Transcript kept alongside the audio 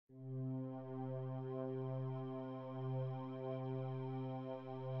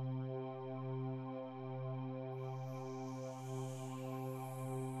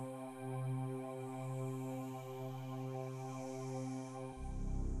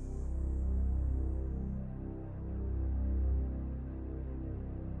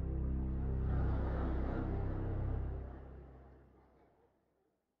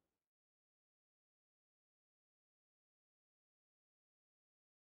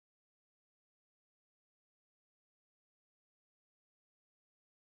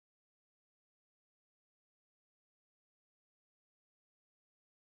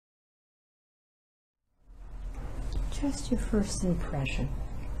Just your first impression.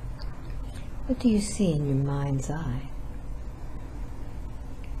 What do you see in your mind's eye?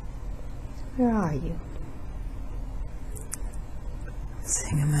 Where are you?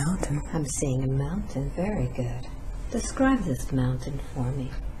 Seeing a mountain. I'm seeing a mountain. Very good. Describe this mountain for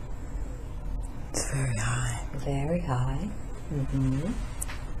me. It's very high. Very high. Mm-hmm.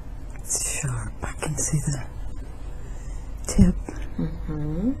 It's sharp. I can see the tip.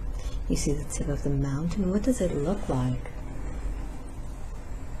 Mm-hmm. You see the tip of the mountain. What does it look like?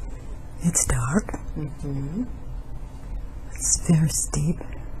 It's dark. Mm-hmm. It's very steep.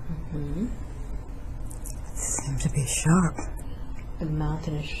 Mm-hmm. It seems to be sharp. The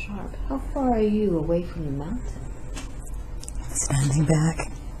mountain is sharp. How far are you away from the mountain? Standing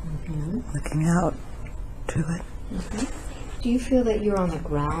back, looking out to it. Do you feel that you're on the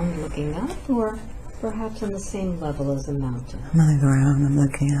ground looking up, or perhaps on the same level as the mountain? I'm on the ground, I'm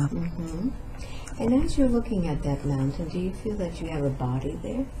looking up. And as you're looking at that mountain, do you feel that you have a body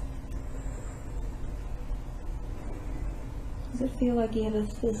there? Does it feel like you have a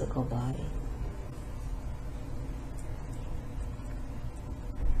physical body?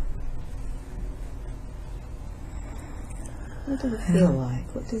 What does it feel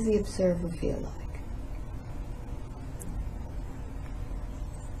like? What does the observer feel like?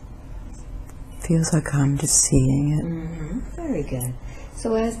 Feels like I'm just seeing it. Very good.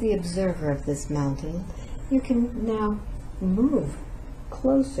 So as the observer of this mountain, you can now move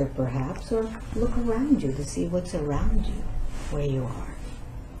closer perhaps, or look around you to see what's around you, where you are.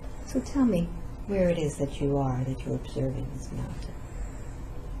 So tell me where it is that you are, that you're observing this mountain.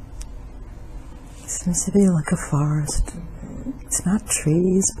 It seems to be like a forest. It's not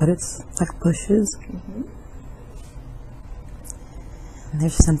trees, but it's like bushes. And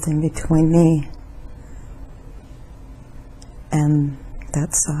there's something between me and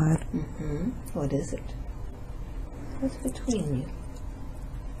that side. What is it? What's between you?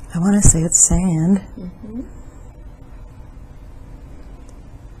 I want to say it's sand.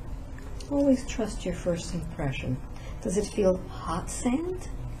 Always trust your first impression. Does it feel hot sand?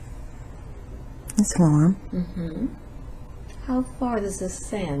 It's warm. How far does this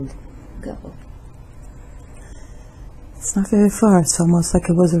sand go? It's not very far. It's almost like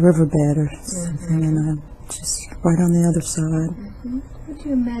it was a riverbed or something, and I'm just right on the other side. What do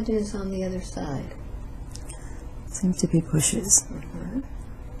you imagine is on the other side? Seems to be bushes.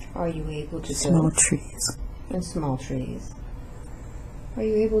 Are you able to Small go? trees. And small trees. Are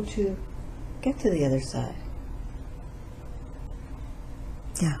you able to get to the other side?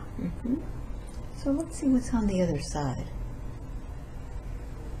 Yeah. So let's see what's on the other side.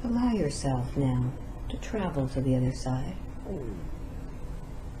 Allow yourself now to travel to the other side.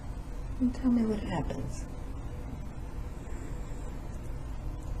 And tell me what happens.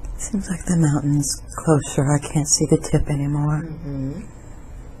 Seems like the mountain's closer. I can't see the tip anymore.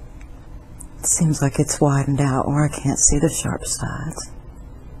 It seems like it's widened out where I can't see the sharp sides.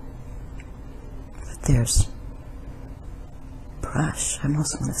 But there's brush. I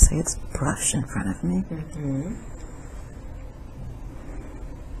almost want to say it's brush in front of me.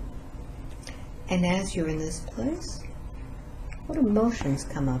 And as you're in this place, what emotions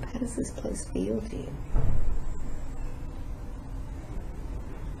come up? How does this place feel to you?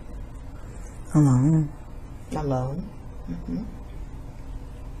 Alone. Alone?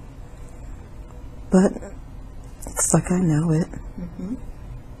 But it's like I know it.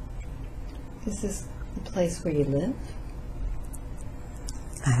 Is this the place where you live?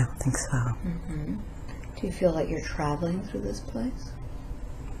 I don't think so. Do you feel like you're traveling through this place?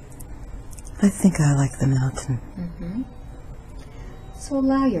 I think I like the mountain. So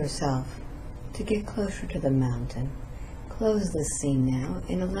allow yourself to get closer to the mountain. Close this scene now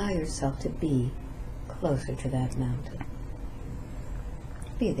and allow yourself to be closer to that mountain.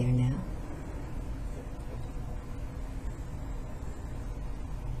 Be there now.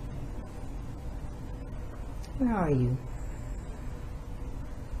 Where are you?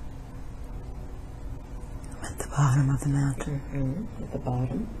 I'm at the bottom of the mountain. At the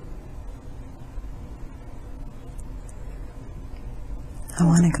bottom. I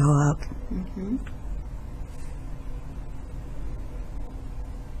want to go up.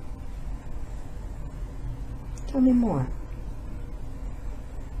 Tell me more.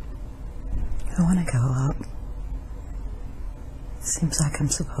 I want to go up. Seems like I'm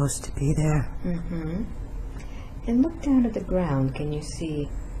supposed to be there. And look down at the ground. Can you see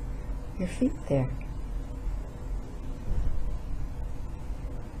your feet there?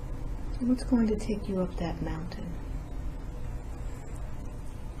 So what's going to take you up that mountain?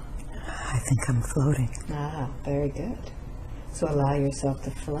 I think I'm floating. Ah, very good. So allow yourself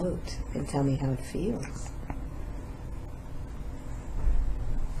to float and tell me how it feels.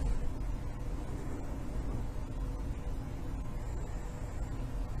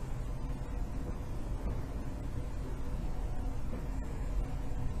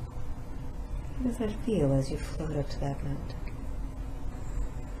 does that feel as you float up to that mountain?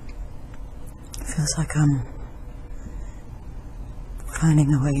 It feels like I'm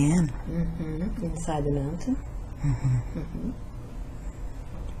finding a way in. Inside the mountain?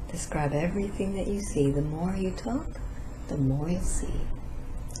 Describe everything that you see. The more you talk, the more you'll see.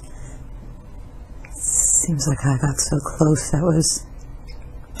 Seems like I got so close that was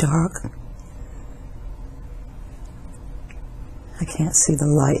dark. I can't see the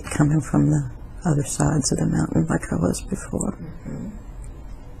light coming from the other sides of the mountain like I was before.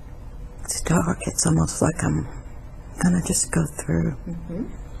 It's dark. It's almost like I'm gonna just go through.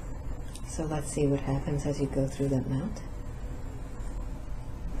 So let's see what happens as you go through that mountain.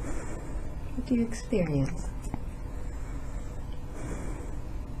 What do you experience?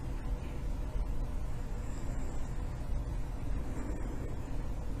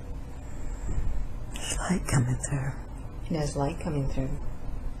 There's light coming through. There's light coming through.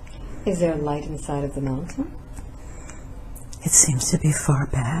 Is there light inside of the mountain? It seems to be far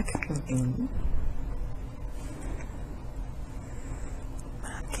back. Mm-hmm.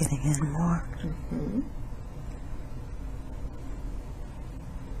 I'm getting in more. Mm-hmm.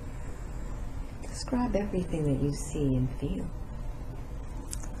 Describe everything that you see and feel.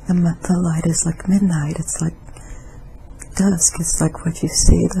 The light is like midnight. It's like dusk. It's like what you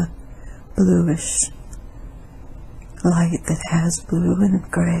see, the bluish light that has blue and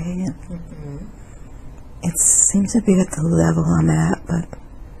gray. And Mm-hmm. it seems to be at the level I'm at, but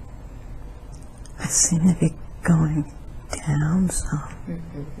I seem to be going down some.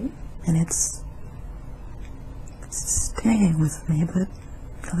 Mm-hmm. And it's staying with me, but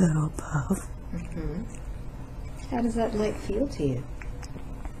a little above. Mm-hmm. How does that light feel to you?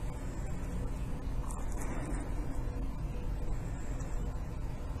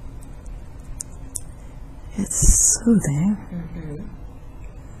 It's soothing. Mm-hmm.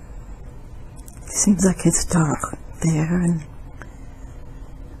 It seems like it's dark there, and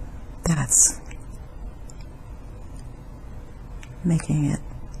that's making it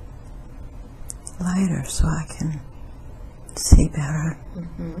lighter so I can see better.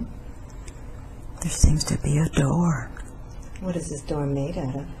 Mm-hmm. There seems to be a door. What is this door made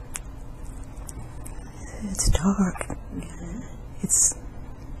out of? It's dark. Mm-hmm. It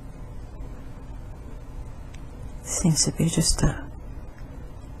seems to be just a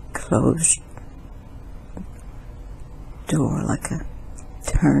closed door, like a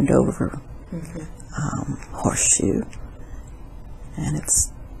turned over horseshoe. And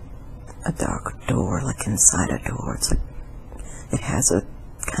it's a dark door, like inside a door. It's like it has a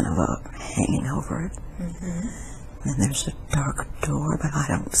kind of a hanging over it. Mm-hmm. And there's a dark door, but I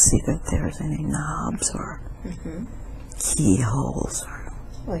don't see that there's any knobs or keyholes.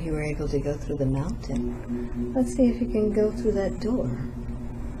 Well, you were able to go through the mountain. Let's see if you can go through that door.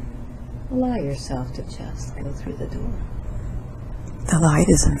 Allow yourself to just go through the door. The light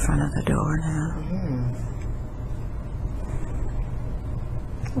is in front of the door now. Mm.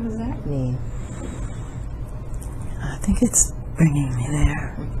 What does that mean? I think it's bringing me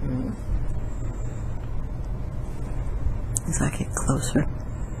there. Mm-hmm. As I get closer.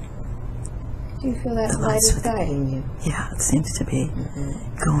 Do you feel that light is guiding you? Yeah, it seems to be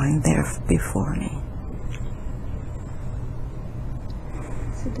going there before me.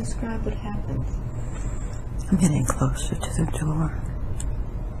 So describe what happens. I'm getting closer to the door.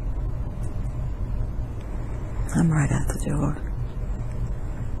 I'm right at the door.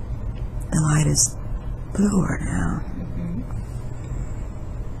 The light is bluer now.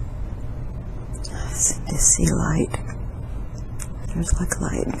 I seem to see light. There's like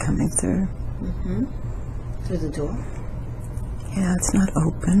light coming through. Through the door? Yeah, it's not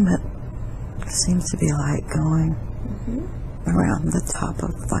open, but there seems to be light going around the top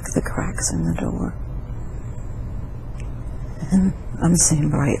of like the cracks in the door. And I'm seeing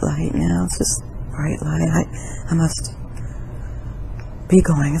bright light now. It's just bright light. I must be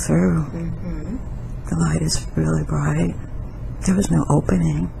going through. The light is really bright. There was no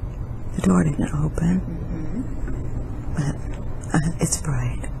opening. The door didn't open. But it's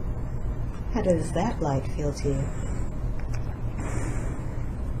bright. How does that light feel to you?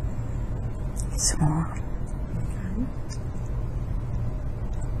 It's warm.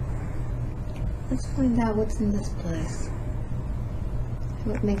 Let's find out what's in this place.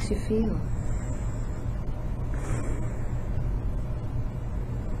 What makes you feel?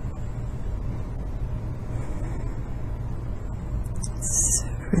 It's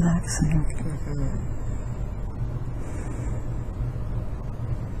relaxing.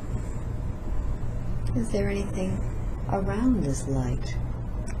 Is there anything around this light?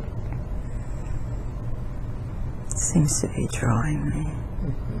 It seems to be drawing me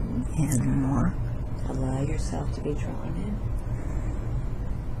in more. Allow yourself to be drawn in.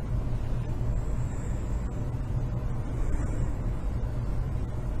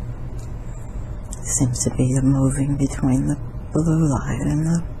 Seems to be a moving between the blue light and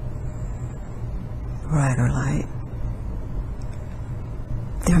the brighter light.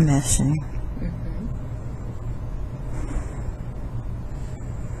 They're meshing.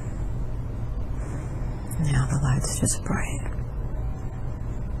 Now the light's just bright.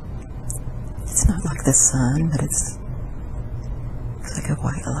 It's not like the sun, but it's like a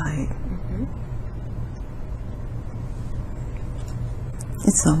white light.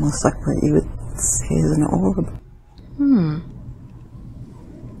 It's almost like what you would say is an orb.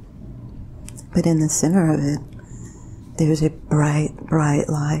 But in the center of it, there's a bright, bright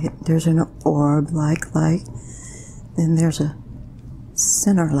light. There's an orb-like light. Then there's a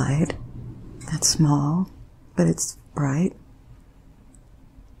center light that's small, but it's bright.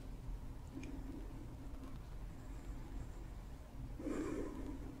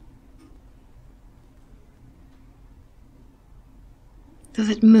 Does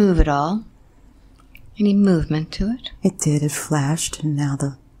it move at all? Any movement to it? It did. It flashed, and now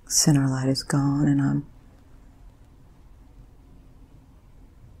the center light is gone, and I'm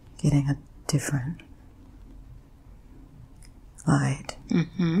getting a different light.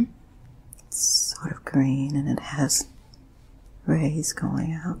 It's sort of green, and it has rays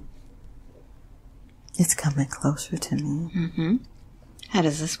going out. It's coming closer to me. How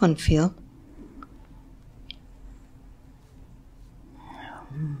does this one feel?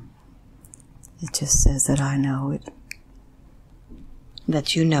 It just says that I know it.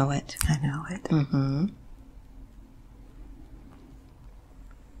 That you know it. I know it.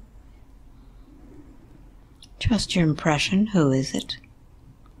 Trust your impression. Who is it?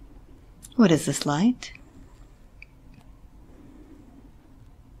 What is this light?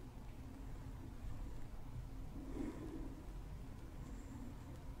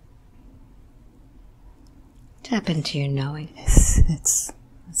 Tap into your knowing. It's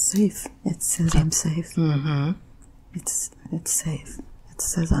safe. It says I'm safe. It's safe. It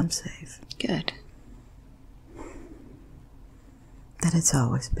says I'm safe. Good. That it's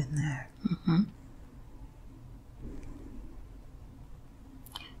always been there.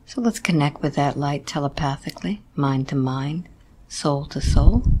 So let's connect with that light telepathically, mind to mind, soul to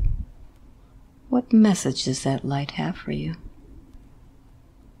soul. What message does that light have for you?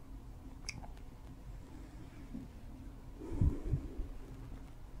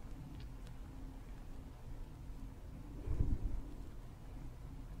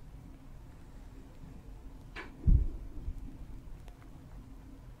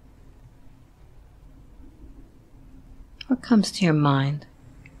 What comes to your mind?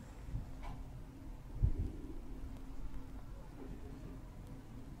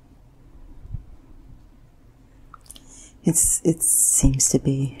 It seems to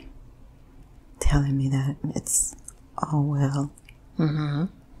be telling me that it's all well.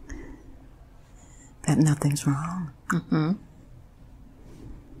 That nothing's wrong.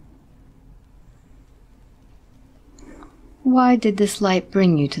 Why did this light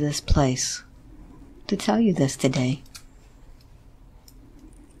bring you to this place? To tell you this today?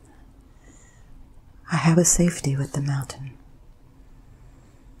 I have a safety with the mountain.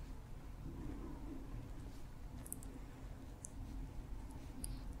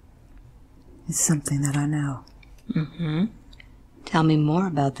 It's something that I know. Tell me more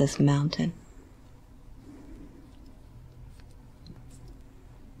about this mountain.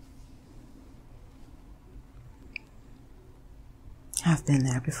 I've been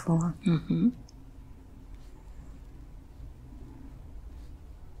there before.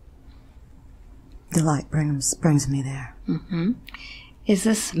 The light brings me there. Is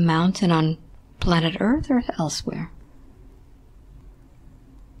this mountain on planet Earth or elsewhere?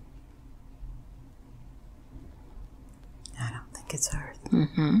 I don't think it's Earth.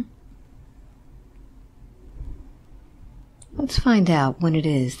 Let's find out when it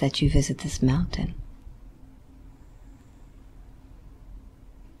is that you visit this mountain.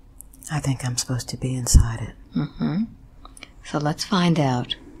 I think I'm supposed to be inside it. So let's find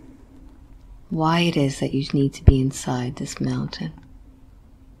out why it is that you need to be inside this mountain.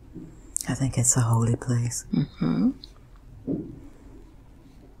 I think it's a holy place.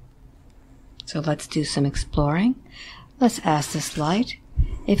 So let's do some exploring. Let's ask this light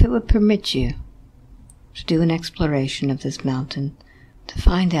if it would permit you to do an exploration of this mountain to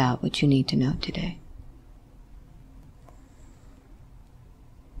find out what you need to know today.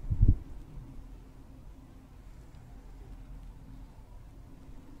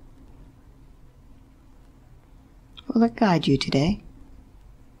 Will it guide you today?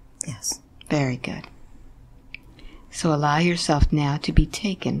 Yes. Very good. So allow yourself now to be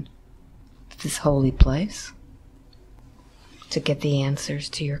taken to this holy place, to get the answers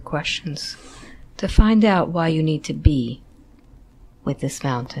to your questions, to find out why you need to be with this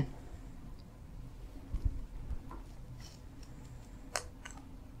mountain.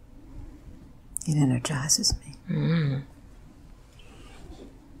 It energizes me.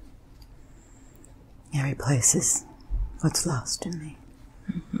 It replaces what's lost in me.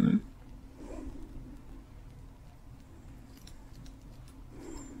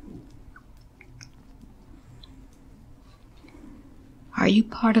 Are you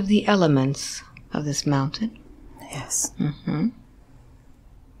part of the elements of this mountain? Yes.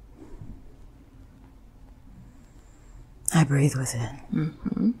 I breathe with it.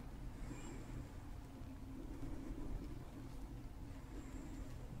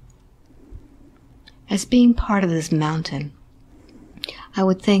 As being part of this mountain, I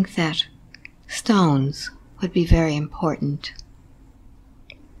would think that stones would be very important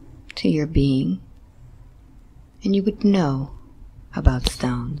to your being, and you would know about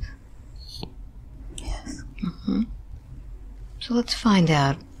stones. Yes. So let's find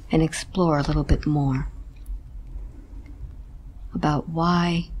out and explore a little bit more about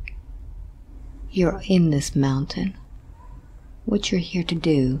why you're in this mountain, what you're here to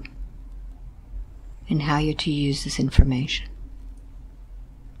do, and how you're to use this information.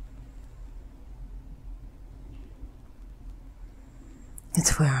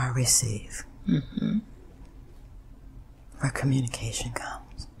 It's where I receive. Where communication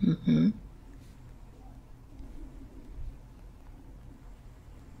comes.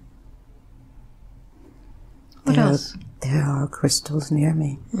 What else? There are crystals near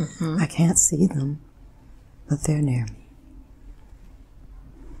me. I can't see them, but they're near me.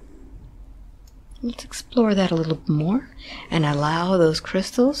 Let's explore that a little bit more and allow those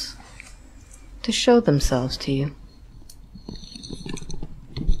crystals to show themselves to you.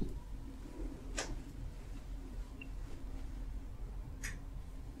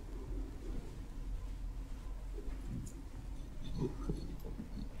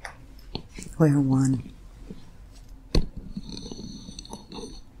 We're one.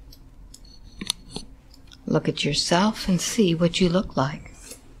 Look at yourself and see what you look like.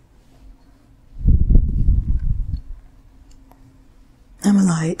 I'm a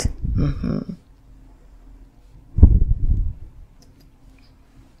light.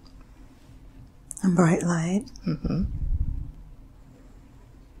 I'm bright light.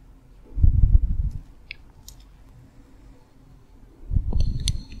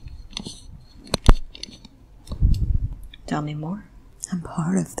 Tell me more. I'm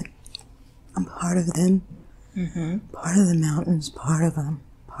part of them. Part of the mountains, part of them,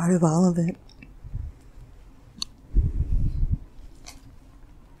 part of all of it.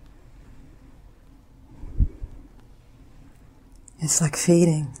 It's like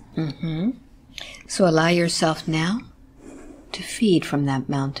feeding. So allow yourself now to feed from that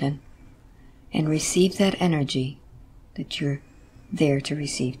mountain and receive that energy that you're there to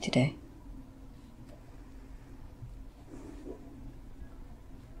receive today.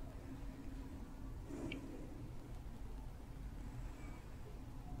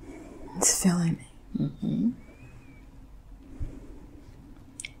 It's filling me.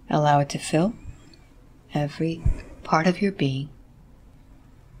 Allow it to fill every part of your being.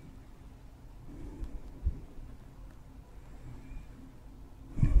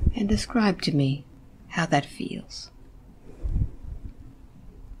 And describe to me how that feels.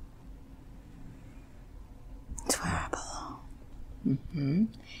 It's where I belong.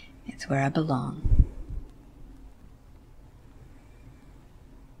 It's where I belong.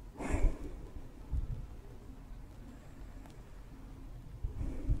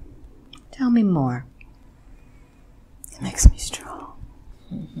 Tell me more. It makes me strong.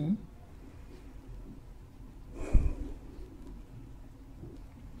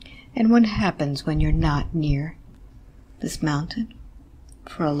 And what happens when you're not near this mountain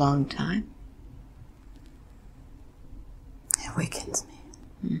for a long time? It awakens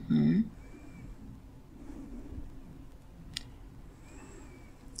me.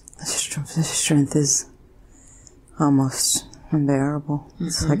 The strength is almost unbearable.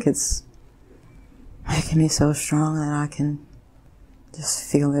 It's like it's making me so strong that I can just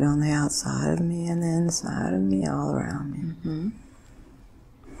feel it on the outside of me and the inside of me, all around me.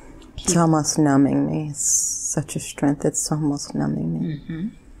 It's almost numbing me. It's such a strength, it's almost numbing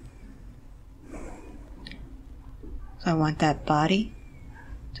me. So I want that body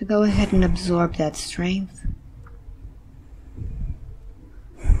to go ahead and absorb that strength.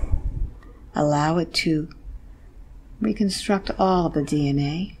 Allow it to reconstruct all the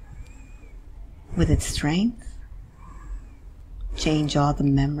DNA with its strength change all the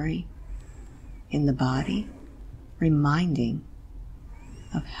memory in the body, reminding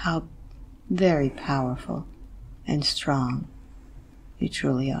of how very powerful and strong you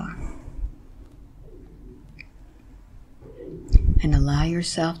truly are. And allow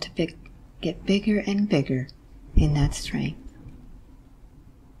yourself to get bigger and bigger in that strength.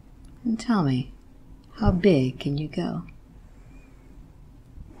 And tell me, how big can you go?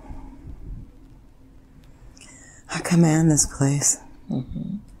 I command this place.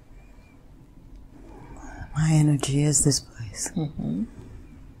 Mm-hmm. My energy is this place. Mm-hmm.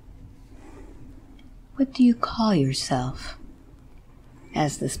 What do you call yourself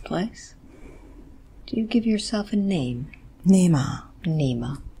as this place? Do you give yourself a name? Nima.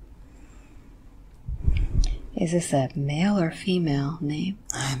 Nima. Is this a male or female name?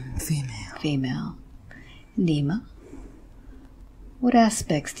 I'm female. Female. Nima. What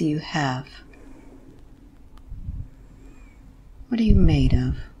aspects do you have? What are you made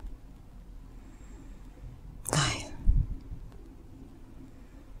of? Light.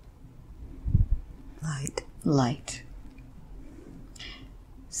 Light. Light.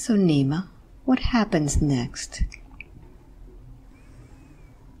 So Nima, what happens next?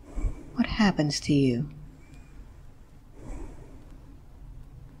 What happens to you?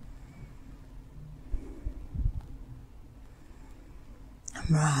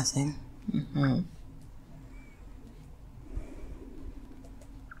 I'm rising. Mm-hmm.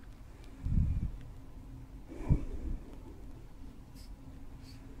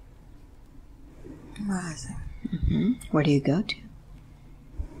 I'm rising. Mm-hmm. Where do you go to?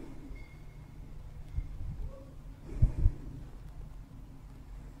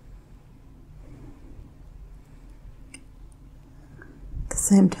 At the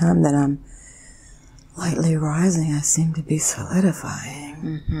same time that I'm lightly rising, I seem to be solidifying.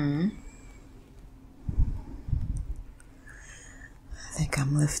 Mm-hmm. I think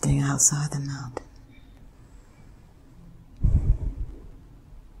I'm lifting outside the mountain.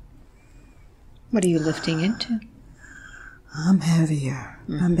 What are you lifting into? I'm heavier.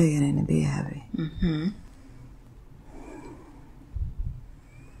 Mm-hmm. I'm beginning to be heavy. Mm-hmm.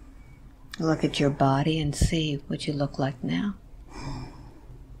 Look at your body and see what you look like now.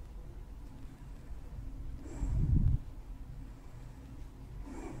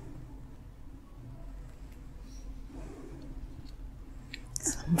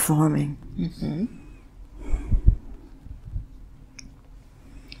 I'm forming. Mm-hmm.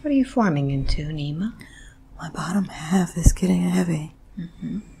 What are you forming into, Nima? My bottom half is getting heavy.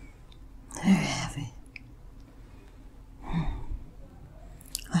 Mm-hmm. Very heavy.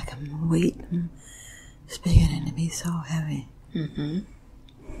 Like a weight is beginning to be so heavy. Mm-hmm.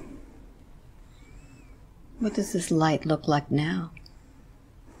 What does this light look like now?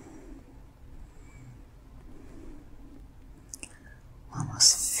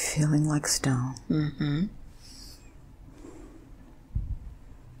 Almost feeling like stone. Mm-hmm.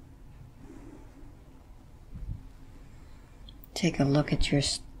 Take a look at your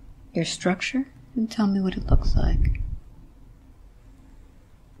structure and tell me what it looks like.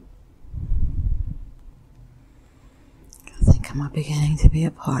 I think I'm beginning to be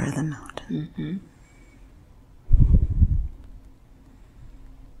a part of the mountain. Mm-hmm.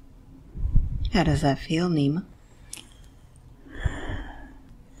 How does that feel, Nima?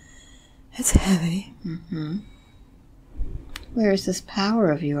 It's heavy. Mm-hmm. Where is this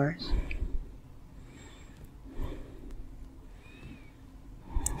power of yours?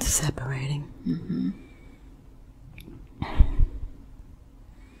 It's separating. Mm-hmm.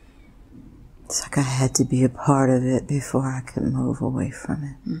 It's like I had to be a part of it before I could move away from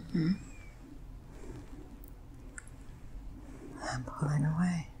it. Mm-hmm. I'm pulling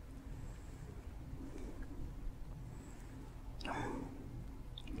away.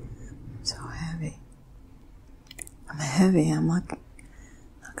 So heavy. I'm heavy. I'm like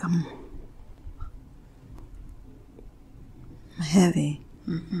I'm heavy.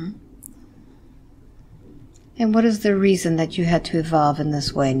 Mm-hmm. And what is the reason that you had to evolve in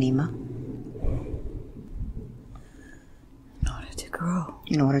this way, Nima? In order to grow.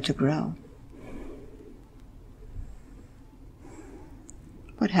 In order to grow.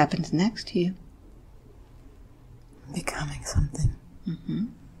 What happens next to you? Becoming something. Mm-hmm.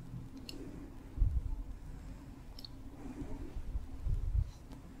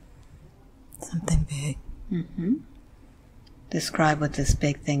 Something big. Mm-hmm. Describe what this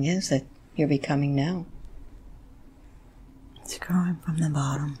big thing is that you're becoming now. It's growing from the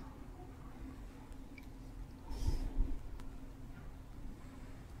bottom.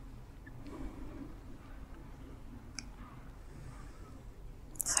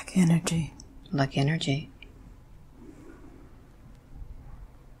 It's like energy. Like energy.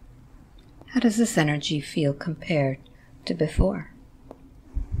 How does this energy feel compared to before?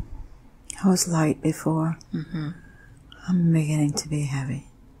 I was light before. I'm beginning to be heavy.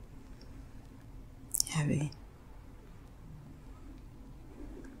 Heavy.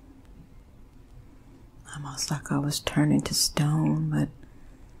 Almost like I was turning to stone, but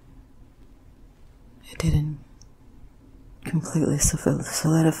it didn't completely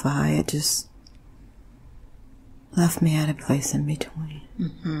solidify. It just left me at a place in between.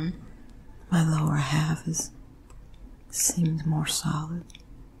 My lower half seems more solid.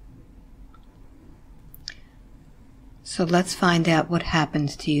 So let's find out what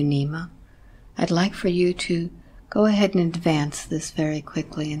happens to you, Nima. I'd like for you to go ahead and advance this very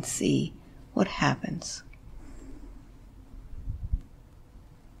quickly and see what happens.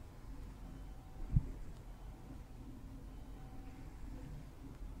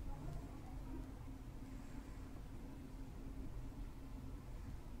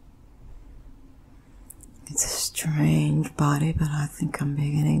 It's a strange body, but I think I'm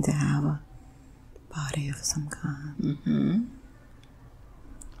beginning to have a body of some kind.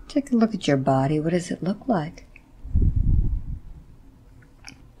 Take a look at your body. What does it look like?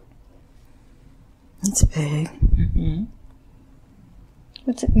 It's big.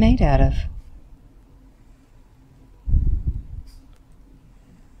 What's it made out of?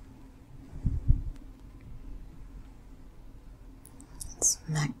 It's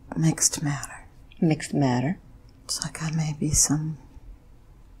mixed matter. Mixed matter. It's like I may be some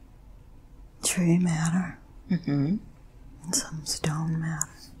tree matter and some stone matter.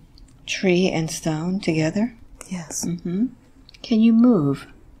 Tree and stone together? Yes. Can you move?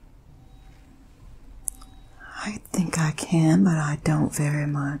 I think I can, but I don't very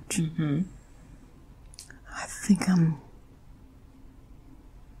much. I think I'm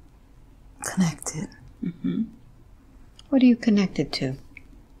connected. What are you connected to?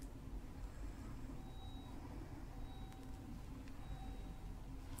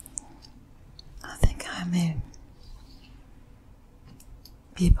 I think I may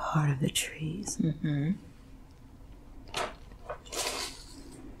be part of the trees.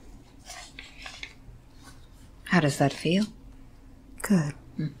 How does that feel? Good.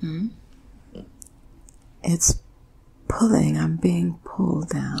 It's pulling. I'm being pulled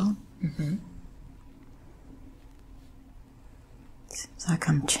down. Seems like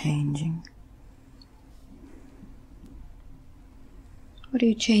I'm changing. What are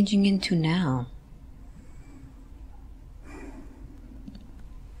you changing into now?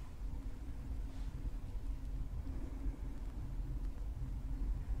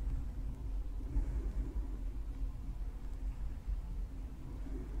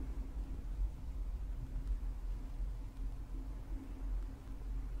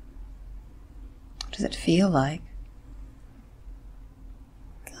 What does it feel like?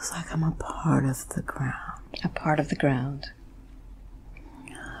 Feels like I'm a part of the ground. A part of the ground.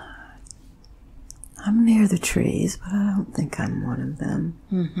 I'm near the trees, but I don't think I'm one of them.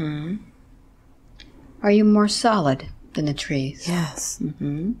 Are you more solid than the trees? Yes.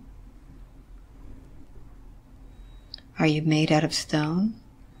 Are you made out of stone?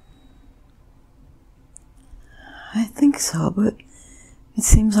 I think so, but it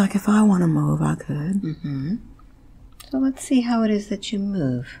seems like if I want to move, I could. So let's see how it is that you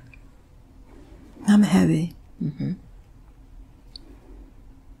move. I'm heavy.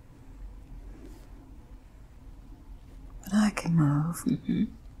 But I can move.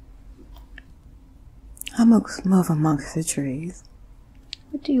 I move amongst the trees.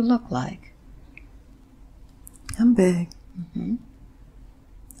 What do you look like? I'm big.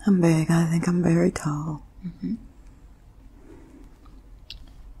 I'm big. I think I'm very tall.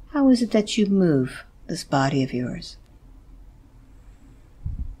 How is it that you move this body of yours?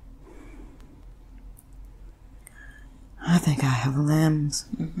 I think I have limbs.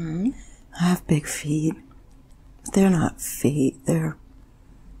 I have big feet. But they're not feet. They're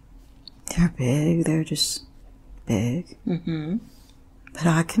big. They're just big. But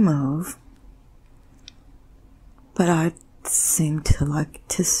I can move. But I seem to like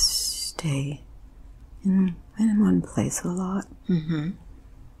to stay in one place a lot.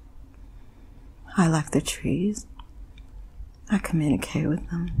 I like the trees. I communicate with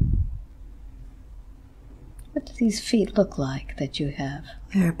them. What do these feet look like that you have?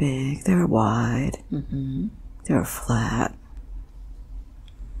 They're big. They're wide. They're flat.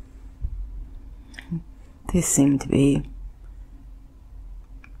 They seem to be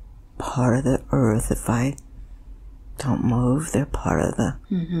part of the earth. If I don't move, they're part of the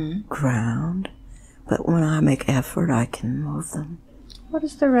ground. But when I make effort, I can move them. What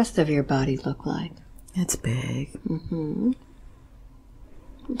does the rest of your body look like? It's big.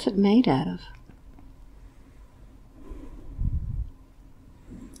 What's it made out of?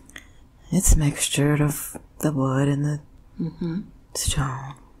 It's a mixture of the wood and the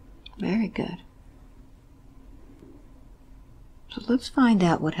stone. Very good. So let's find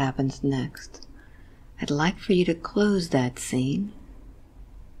out what happens next. I'd like for you to close that scene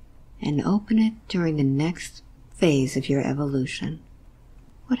and open it during the next phase of your evolution.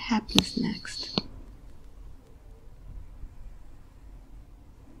 What happens next?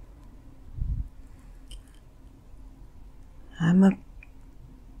 I'm a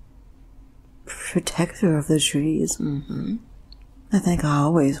protector of the trees. I think I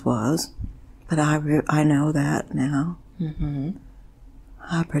always was, but I know that now.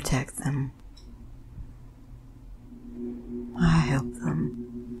 I protect them. I help them.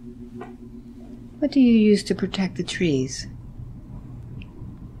 What do you use to protect the trees?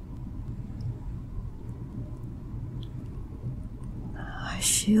 I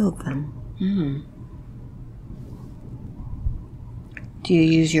shield them. Do you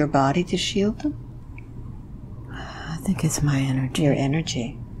use your body to shield them? I think it's my energy. Your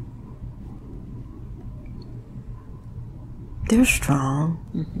energy. They're strong.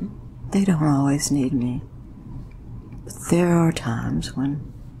 They don't always need me. But there are times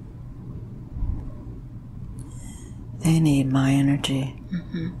when they need my energy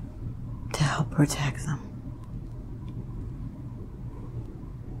to help protect them.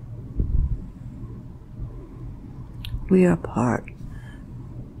 We are part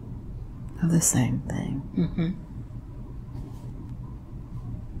of the same thing.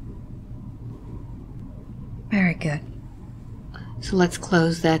 Very good. So let's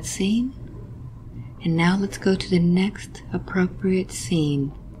close that scene. And now let's go to the next appropriate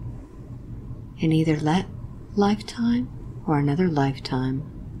scene in either that lifetime or another lifetime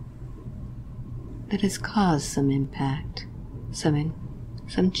that has caused some impact,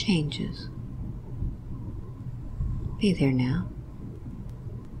 some changes. Be there now.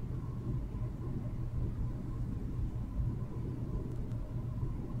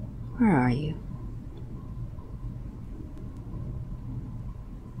 Where are you?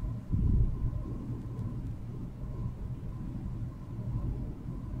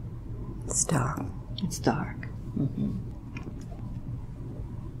 It's dark. It's dark.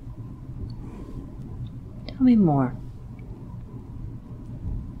 Tell me more.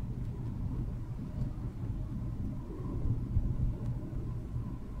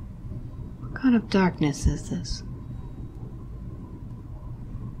 What kind of darkness is this?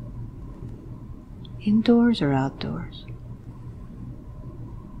 Indoors or outdoors?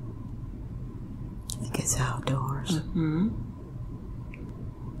 I think it's outdoors.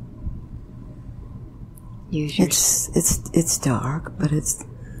 It's dark, but it's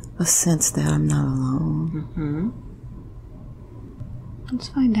a sense that I'm not alone. Let's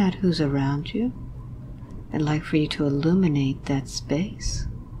find out who's around you. I'd like for you to illuminate that space.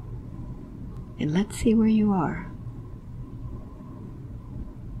 And let's see where you are.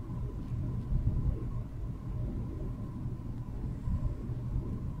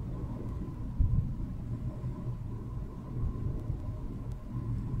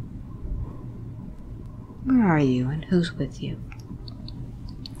 Where are you and who's with you?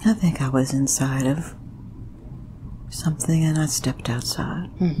 I think I was inside of something and I stepped outside.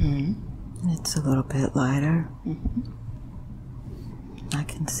 It's a little bit lighter. I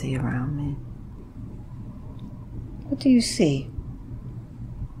can see around me. What do you see?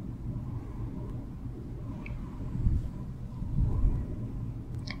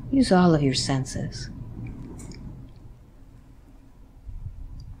 Use all of your senses.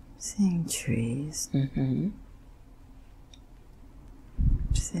 Seeing trees.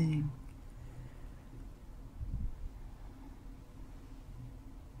 Seeing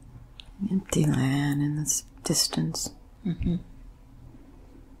empty land in the distance. I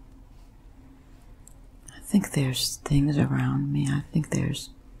think there's things around me. I think there's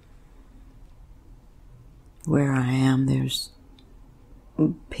where I am. There's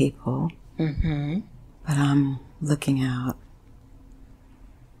people. But I'm looking out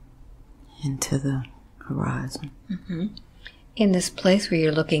into the horizon. In this place where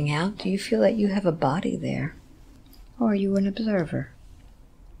you're looking out, do you feel that you have a body there? Or are you an observer?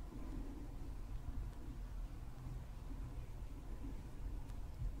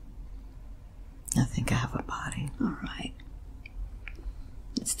 I think I have a body. All right.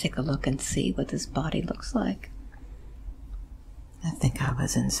 Let's take a look and see what this body looks like. I think I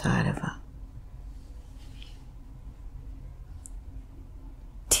was inside of a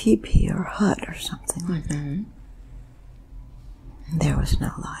teepee or hut or something like that. And there was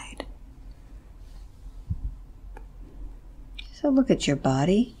no light. So look at your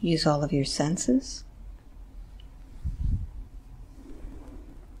body. Use all of your senses.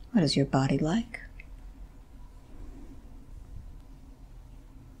 What is your body like?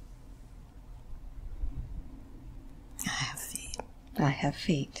 I have feet. I have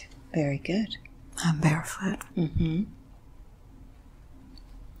feet. Very good. I'm barefoot. Mm-hmm.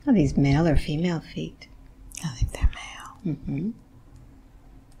 Are these male or female feet? I think they're male. Mm-hmm.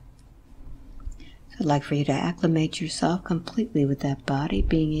 So I'd like for you to acclimate yourself completely with that body,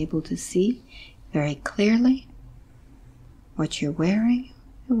 being able to see very clearly what you're wearing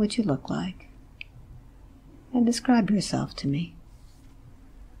and what you look like. And describe yourself to me.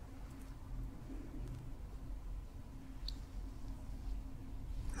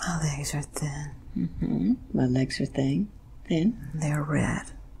 My legs are thin. Mm-hmm. My legs are thin. They're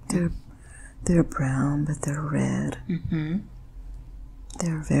red. They're brown, but they're red. Mm-hmm.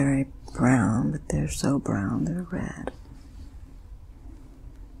 They're very brown, but they're so brown they're red.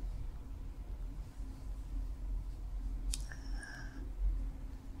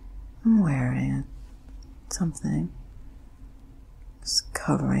 I'm wearing something. It's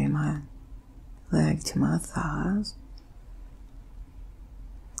covering my leg to my thighs.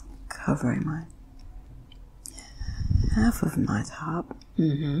 Covering my half of my top.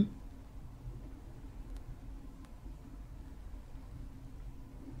 Mm-hmm.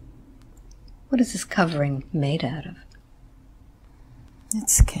 What is this covering made out of?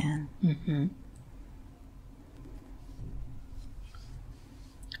 It's skin. Mm-hmm.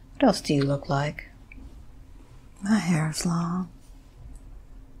 What else do you look like? My hair is long.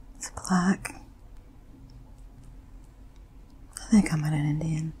 It's black. I think I'm an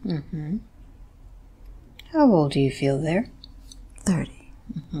Indian. Mm-hmm. How old do you feel there? 30.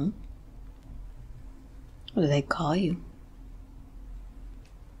 Mm-hmm. What do they call you?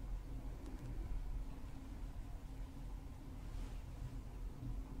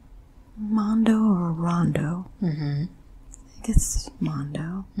 Mondo or Rondo? Mm-hmm. I think it's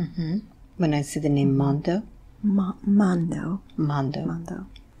Mondo. Mm-hmm. When I say the name Mondo? Mondo. Mondo. Mondo.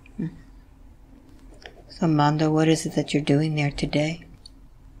 Mm-hmm. So Mondo, what is it that you're doing there today?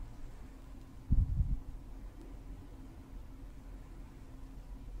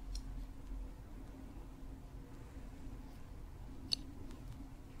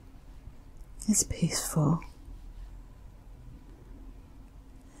 It's peaceful.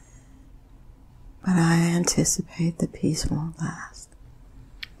 But I anticipate the peace won't last.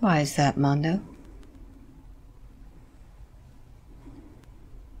 Why is that, Mondo?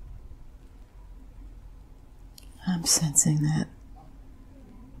 I'm sensing that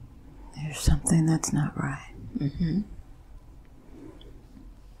there's something that's not right. Mm-hmm.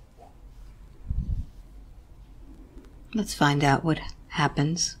 Let's find out what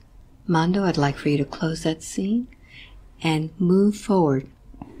happens. Mondo, I'd like for you to close that scene and move forward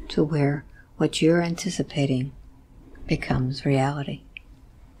to where what you're anticipating becomes reality.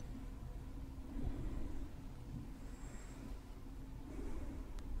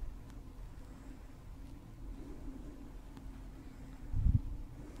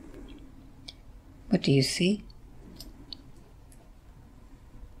 What do you see?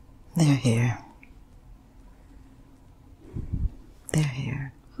 They're here. They're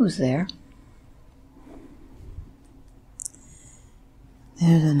here. Who's there?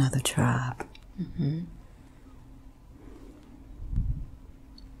 There's another tribe. Mm-hmm.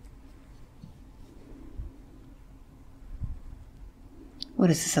 What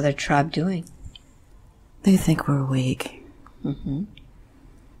is this other tribe doing? They think we're weak. Mm-hmm.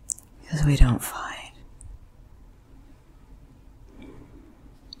 Because we don't fight.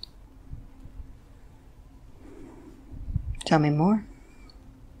 Tell me more.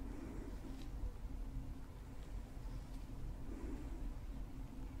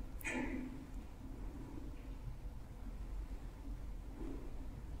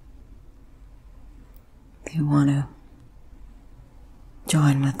 They want to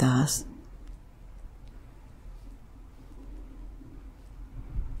join with us.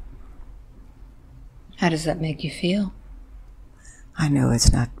 How does that make you feel? I know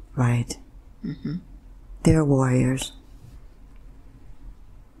it's not right. Mm-hmm. They're warriors.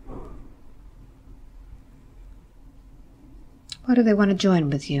 Why do they want to join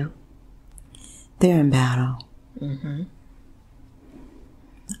with you? They're in battle. Mm-hmm.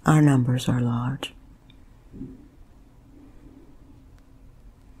 Our numbers are large.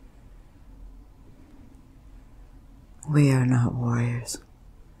 We are not warriors.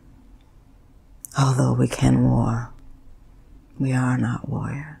 Although we can war, we are not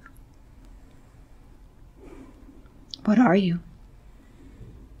warriors. What are you?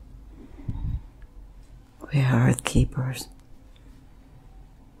 We are earth keepers.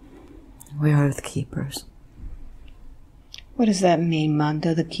 We are the keepers. What does that mean,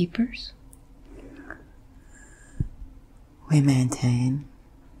 Mando, the keepers? We maintain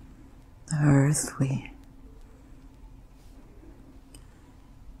the earth. We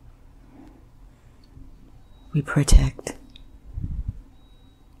protect.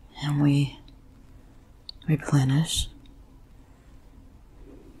 And we replenish.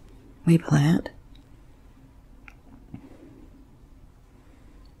 We plant.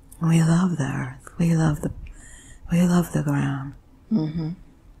 We love the earth. We love the ground. Mm-hmm.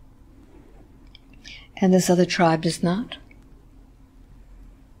 And this other tribe does not?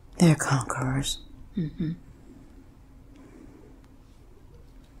 They're conquerors. Mm-hmm.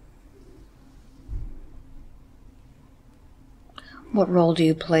 What role do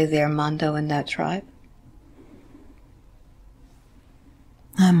you play there, Mando, in that tribe?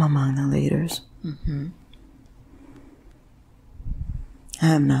 I'm among the leaders. Mm-hmm. I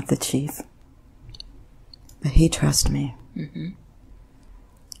am not the chief, but he trusts me. Mm-hmm.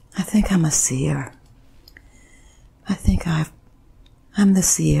 I think I'm a seer. I think I'm the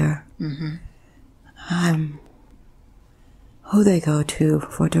seer. Mm-hmm. I'm who they go to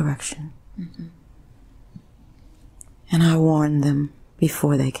for direction. Mm-hmm. And I warned them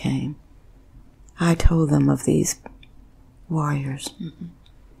before they came. I told them of these warriors. Mm-hmm.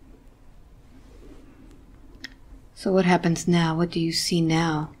 So what happens now? What do you see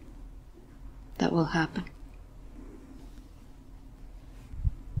now that will happen?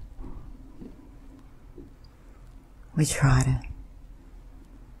 We try to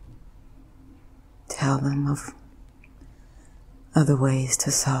tell them of other ways to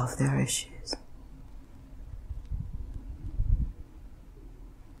solve their issues.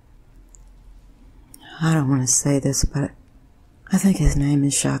 I don't want to say this, but I think his name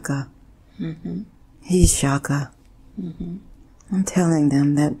is Shaka. Mm-hmm. He's Shaka. Mm-hmm. I'm telling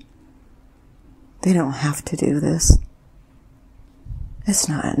them that they don't have to do this. It's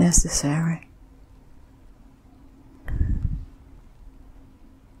not necessary.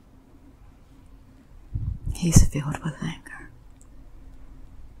 He's filled with anger.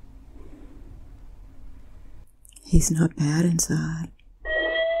 He's not bad inside.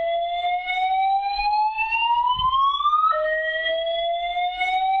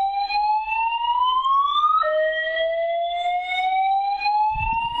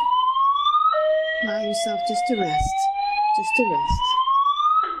 Allow yourself just to rest. Just to rest.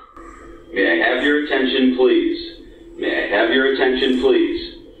 May I have your attention, please? May I have your attention,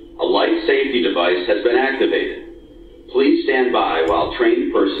 please? A light safety device has been activated. Please stand by while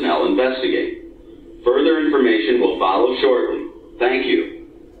trained personnel investigate. Further information will follow shortly. Thank you.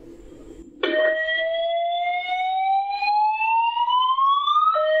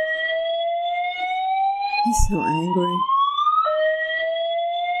 He's so angry.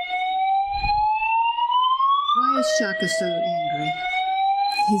 Why is Shaka so angry?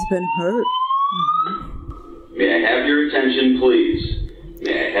 He's been hurt. Mm-hmm. May I have your attention, please?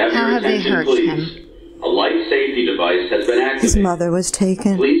 May I have How your have they attention, hurt please? him? A light safety device has been activated. His mother was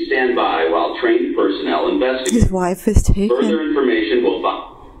taken. Please stand by while trained personnel investigate. His wife is taken. Further information will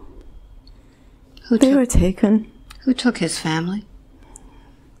follow. They were taken. Who took his family?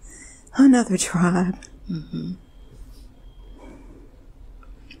 Another tribe. Mm-hmm.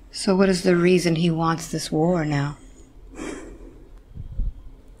 So what is the reason he wants this war now?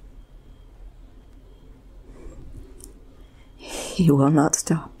 He will not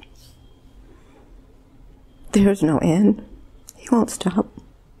stop. There's no end. He won't stop.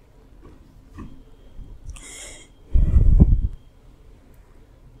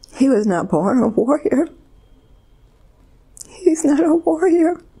 He was not born a warrior. He's not a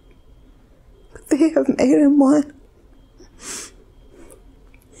warrior. But they have made him one.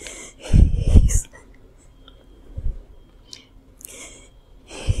 He's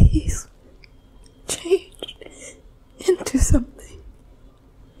changed into something.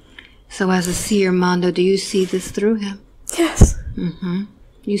 So as a seer, Mando, do you see this through him? Yes. Mm-hmm.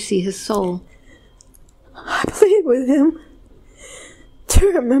 You see his soul. I plead with him to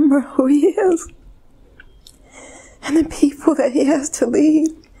remember who he is and the people that he has to lead.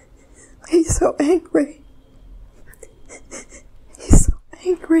 He's so angry. He's so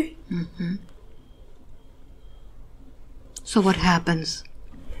angry. Mm-hmm. So what happens?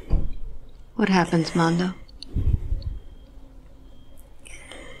 What happens, Mando?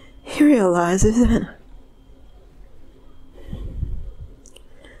 He realizes that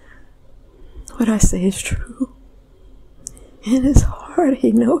what I say is true. In his heart,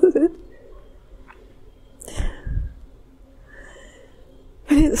 he knows it.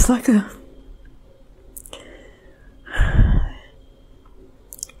 But it's like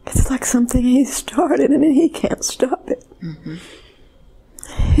like something he started and he can't stop it. Mm-hmm.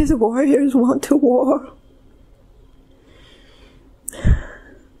 His warriors want to war.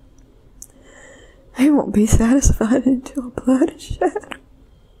 They won't be satisfied until blood is shed.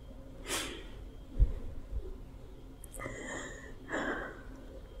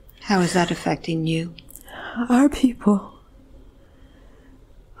 How is that affecting you? Our people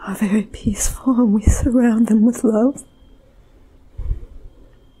are very peaceful and we surround them with love.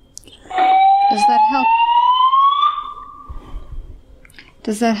 Does that help?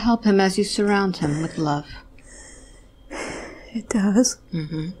 Does that help him as you surround him with love? It does.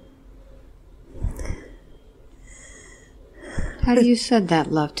 Mm-hmm. How do you send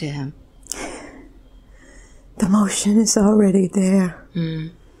that love to him? The motion is already there.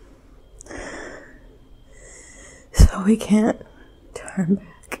 Mm. So we can't turn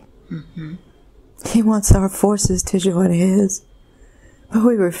back. Mm-hmm. He wants our forces to join his, but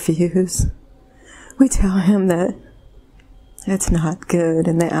we refuse. We tell him that it's not good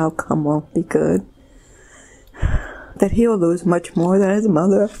and the outcome won't be good. That he'll lose much more than his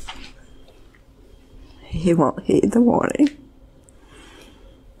mother. He won't heed the warning.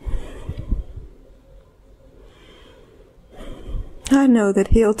 I know that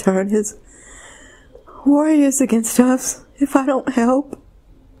he'll turn his warriors against us if I don't help.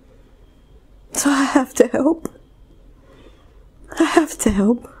 So I have to help. I have to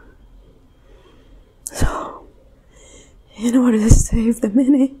help. So, in order to save the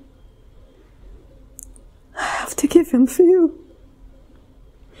many, I have to give him few.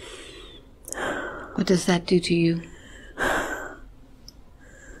 What does that do to you?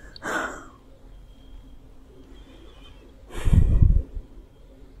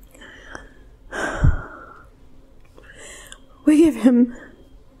 We give him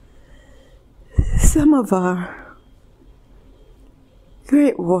some of our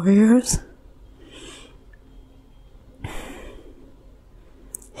great warriors.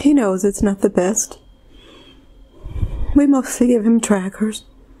 He knows it's not the best. We mostly give him trackers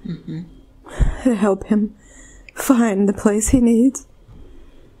to help him find the place he needs.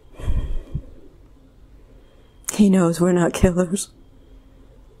 He knows we're not killers.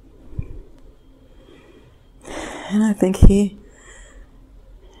 And I think he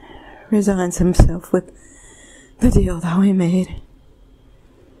resigns himself with the deal that we made.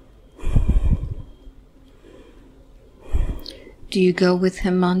 Do you go with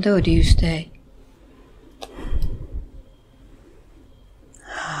him, Mondo, or do you stay?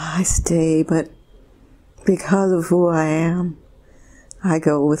 I stay, but because of who I am, I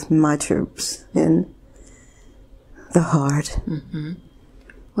go with my troops in the heart. Mm-hmm.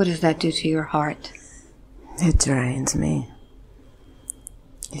 What does that do to your heart? It drains me.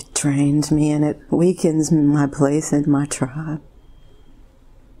 It drains me and it weakens my place in my tribe.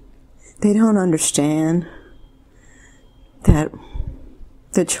 They don't understand that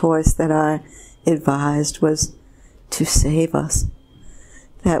the choice that I advised was to save us.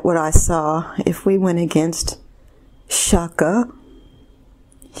 That what I saw, if we went against Shaka,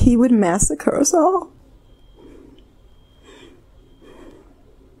 he would massacre us all.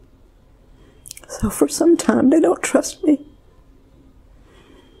 So for some time they don't trust me.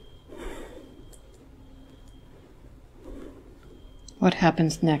 What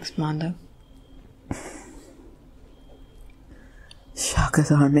happens next, Mondo?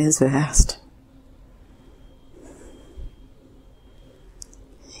 Shaka's army is vast.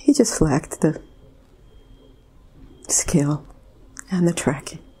 He just lacked the skill and the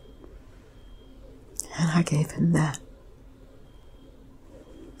tracking. And I gave him that.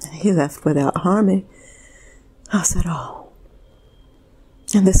 And he left without harming us at all.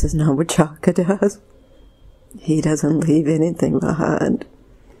 And this is not what Shaka does. He doesn't leave anything behind.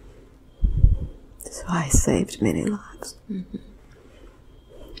 So I saved many lives. Mm-hmm.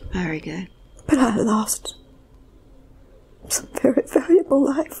 Very good. But I lost some very valuable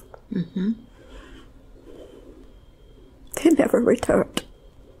life. Mm-hmm. They never returned.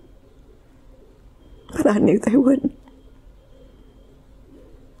 But I knew they wouldn't.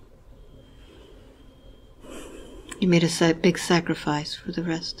 You made a big sacrifice for the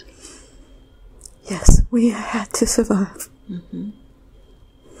rest. Yes, we had to survive. Mm-hmm.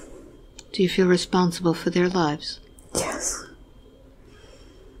 Do you feel responsible for their lives? Yes.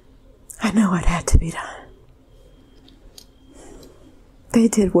 I know it had to be done. They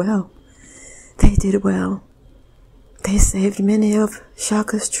did well. They did well. They saved many of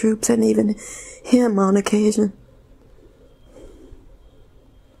Shaka's troops and even him on occasion.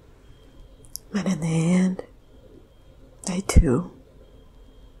 But in the end, they too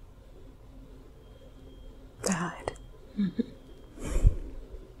died. Mm-hmm.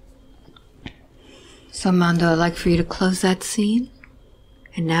 So, Mondo, I'd like for you to close that scene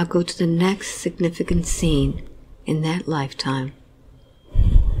and now go to the next significant scene in that lifetime.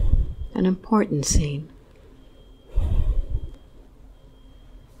 An important scene.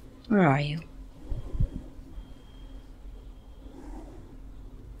 Where are you?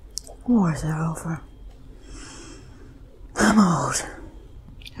 Wars are over. I'm old.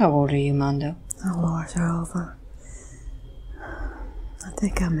 How old are you, Mondo? The wars are over. I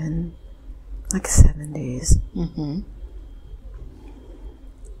think I'm in like 70s. Mm-hmm.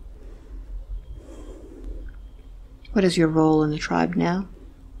 What is your role in the tribe now?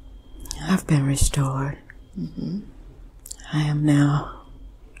 I've been restored. Mm-hmm. I am now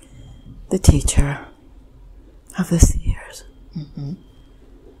the teacher of the seers. Mm-hmm.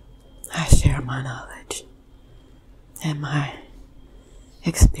 I share my knowledge and my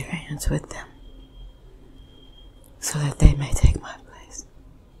experience with them so that they may take my place.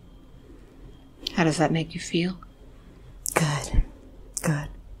 How does that make you feel? Good. Good.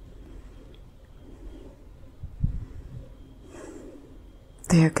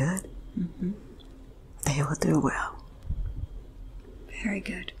 They're good. Mm-hmm. They will do well. Very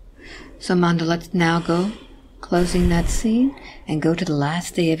good. So, Mondo, let's now go, closing that scene, and go to the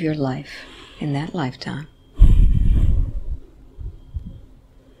last day of your life in that lifetime.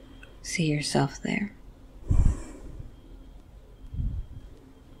 See yourself there.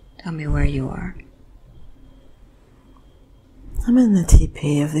 Tell me where you are. I'm in the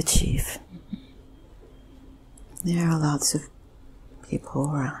teepee of the chief. There are lots of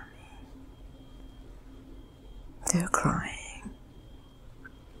people around me. They're crying.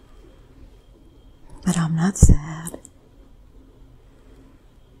 But I'm not sad.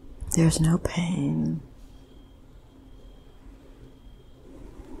 There's no pain.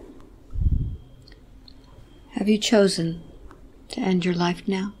 Have you chosen to end your life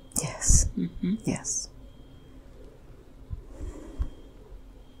now? Yes. Mm-hmm. Yes.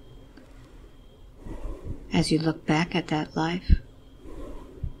 As you look back at that life,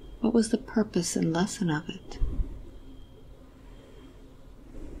 what was the purpose and lesson of it?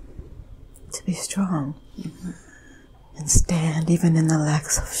 To be strong. Mm-hmm. And stand even in the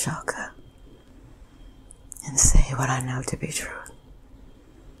lacks of shaka. And say what I know to be true.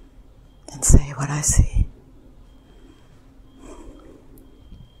 And say what I see.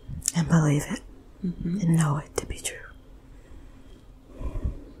 And believe it. Mm-hmm. And know it to be true.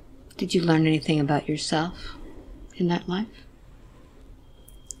 Did you learn anything about yourself in that life?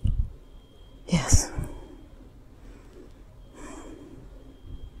 Yes.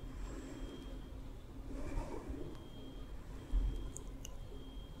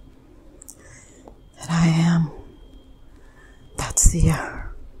 That I am that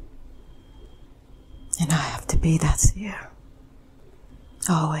seer. And I have to be that seer.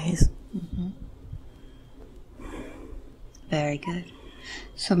 Always. Mm-hmm. Very good.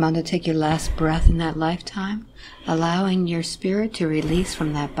 So, Mondo, take your last breath in that lifetime, allowing your spirit to release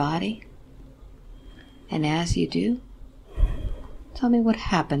from that body. And as you do, tell me what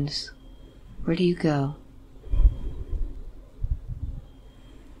happens. Where do you go?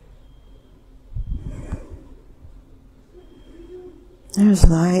 There's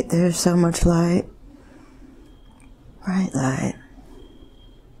light. There's so much light. Bright light.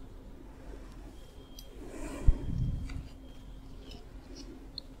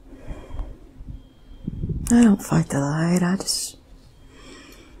 I don't fight the light, I just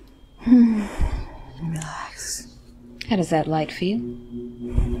relax. How does that light feel?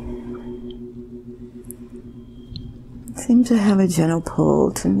 It seems to have a gentle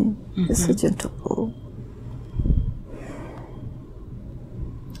pull to me. Mm-hmm. Just a gentle pull.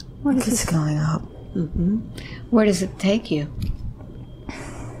 What is it's going up. Mm-hmm. Where does it take you?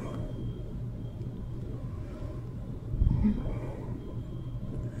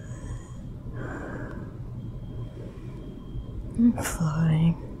 I'm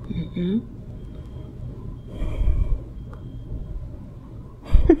floating. Mm-hmm.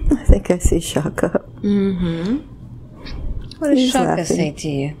 I think I see Shaka. Mm-hmm. What does He's Shaka laughing. say to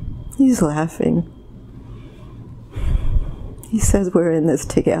you? He's laughing. He says we're in this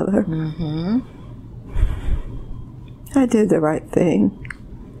together. Mm-hmm. I did the right thing.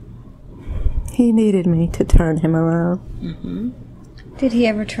 He needed me to turn him around. Mm-hmm. Did he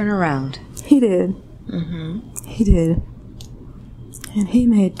ever turn around? He did. Mm-hmm. He did. And he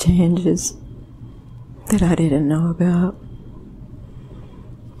made changes that I didn't know about.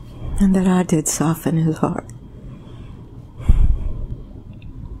 And that I did soften his heart.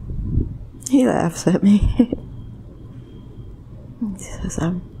 He laughs at me. He says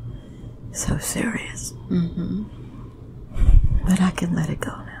I'm so serious. Mm-hmm. But I can let it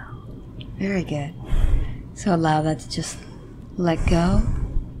go now. Very good. So allow that to just let go.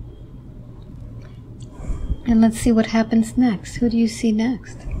 And let's see what happens next. Who do you see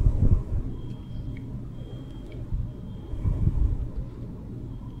next?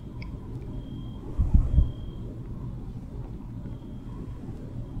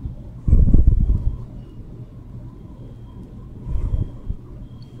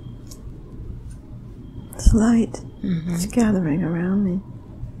 It's light. It's gathering around me.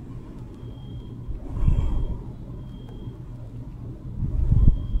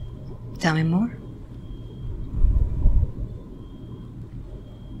 Tell me more.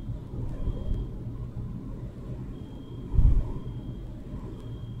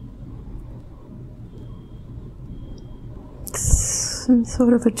 Some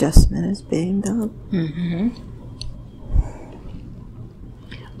sort of adjustment is being done.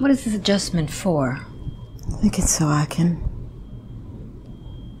 What is this adjustment for? I think it's so I can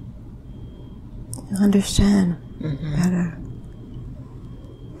understand better.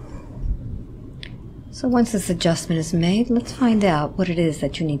 So once this adjustment is made, let's find out what it is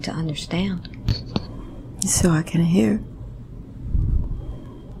that you need to understand. So I can hear.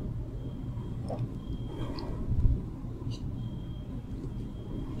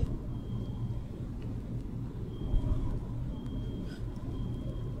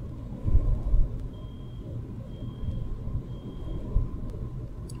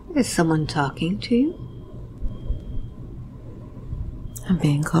 Is someone talking to you? I'm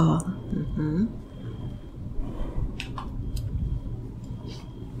being called.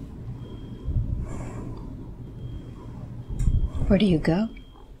 Where do you go?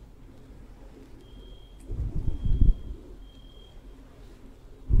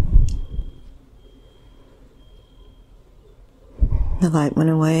 The light went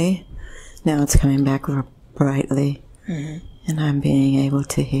away. Now it's coming back brightly. And I'm being able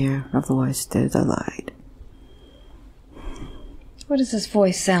to hear a voice through the light. What does this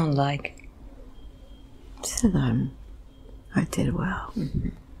voice sound like? It said I did well.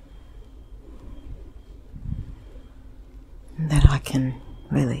 And that I can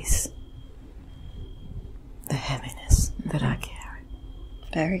release the heaviness that I carry.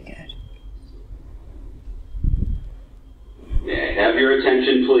 Very good. May I have your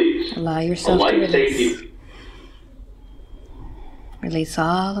attention, please? Allow A yourself to light release. safety. Release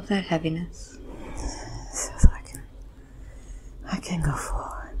all of that heaviness. So I can go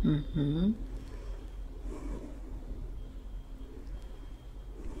forward.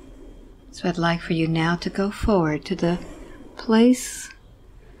 So I'd like for you now to go forward to the place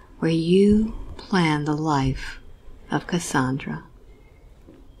where you plan the life of Cassandra.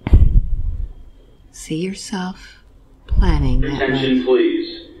 See yourself planning that Attention, life.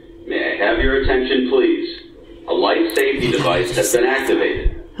 please. May I have your attention, please? A light safety device has been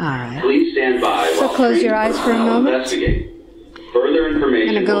activated. All right. Please stand by So while close your training eyes for a personnel moment. investigate. Further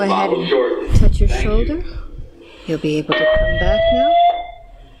information I'm going to go will ahead follow and shortly. touch your Thank shoulder. you. You'll be able to come back now.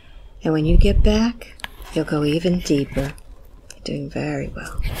 And when you get back, you'll go even deeper. You're doing very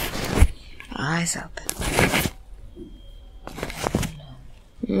well. Eyes open.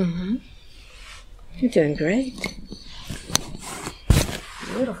 You're doing great.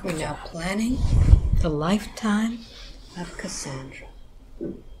 Beautiful. We're now planning the lifetime of Cassandra.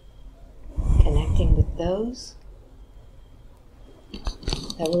 Connecting with those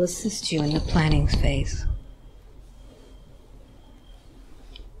that will assist you in the planning phase.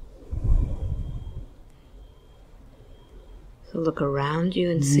 So look around you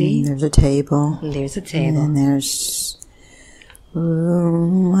and see. There's a table. And there's a table. And there's,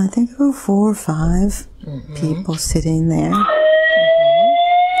 I think, 4 or 5 people sitting there.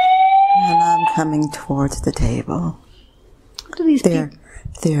 And I'm coming towards the table. What do these people?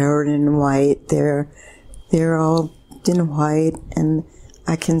 They're in white. They're all in white, and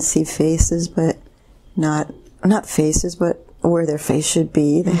I can see faces, but not faces, but where their face should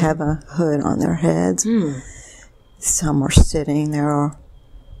be. They have a hood on their heads. Some are sitting. There are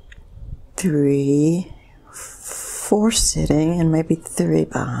 3, 4 sitting, and maybe 3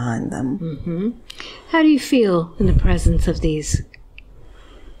 behind them. How do you feel in the presence of these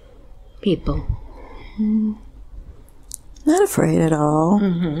people? Not afraid at all.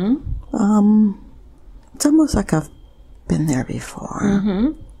 It's almost like I've been there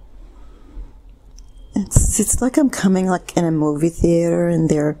before. It's like I'm coming like in a movie theater, and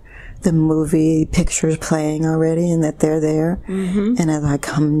the movie pictures playing already, and that they're there. And as I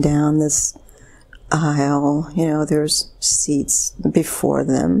come down this aisle, there's seats before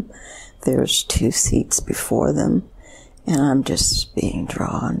them. There's 2 seats before them. And I'm just being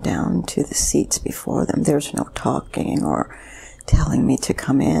drawn down to the seats before them. There's no talking or telling me to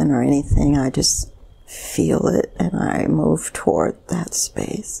come in or anything. I just feel it, and I move toward that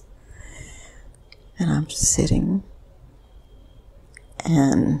space. And I'm sitting,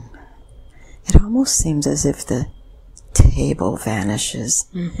 and it almost seems as if the table vanishes,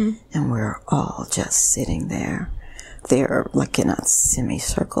 and we're all just sitting there. They're like in a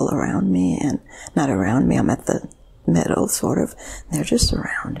semicircle around me, and not around me, I'm at the middle, sort of. They're just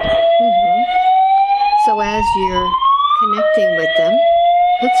around me. So as you're connecting with them,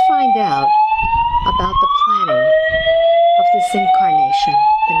 let's find out about the planning of this incarnation.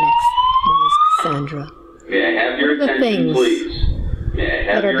 The next one is Cassandra. May I have your attention, please? May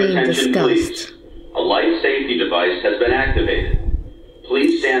I have your attention, please? A life safety device has been activated.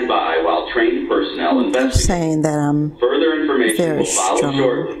 Please stand by while trained personnel I'm investigate. saying that I'm Further information very will follow strong.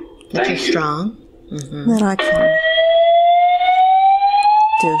 shortly. That Thank you're you. strong. that I can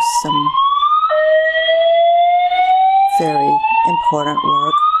do some very important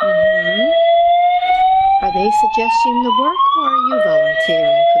work. Are they suggesting the work, or are you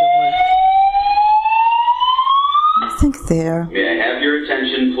volunteering for the work? I think they're, May I have your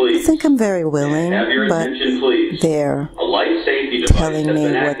attention, please? I think I'm very willing, May I have your but attention, please? they're A life safety device telling has me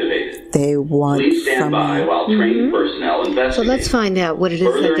been what activated. they want Please stand from by me. while trained personnel investigate. So let's find out what it is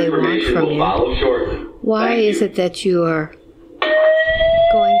Further that they want information from will you. follow shortly. Why Thank is you. it that you are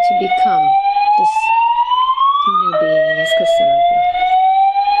going to become this new being as Cassandra?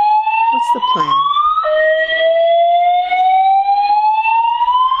 What's the plan?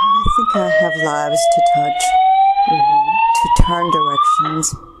 I think I have lives to touch, to turn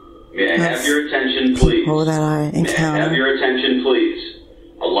directions, May I have your attention, please? people that I May I have encounter. your attention, please?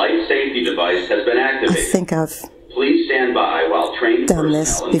 A life safety device has been I activated. think I've Please stand by while trained done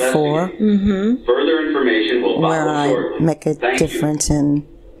this personnel before, investigate. Further information will where follow I shortly. make a Thank you. difference in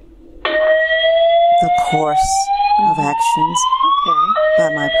the course of actions Okay. by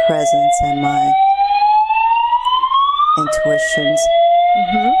my presence and my intuitions.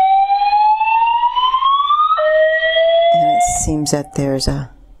 And it seems that there's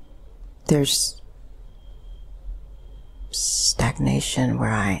stagnation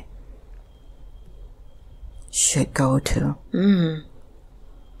where I should go to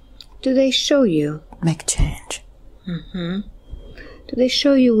Do they show you? make change. Do they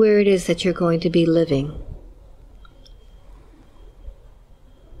show you where it is that you're going to be living?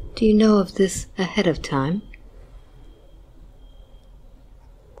 Do you know of this ahead of time?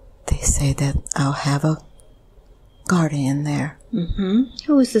 They say that I'll have a guardian there.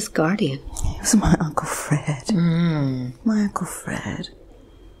 Who is this guardian? It was my Uncle Fred. My Uncle Fred.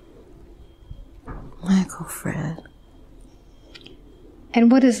 My Uncle Fred.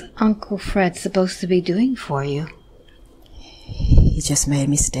 And what is Uncle Fred supposed to be doing for you? He just made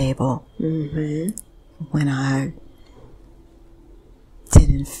me stable. When I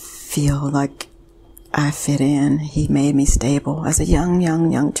didn't feel like I fit in, he made me stable. As a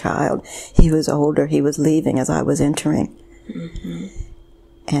young child, he was older. He was leaving as I was entering.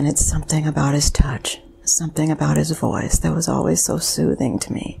 And it's something about his touch, something about his voice that was always so soothing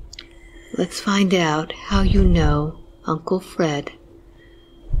to me. Let's find out how you know Uncle Fred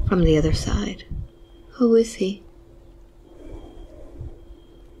from the other side. Who is he?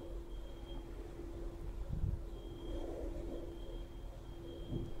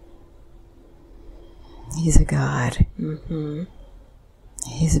 He's a god.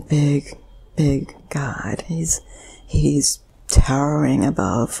 He's a big god. He's towering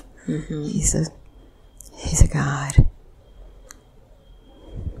above. He's a god.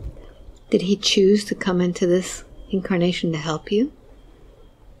 Did he choose to come into this incarnation to help you?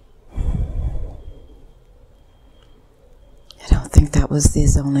 I don't think that was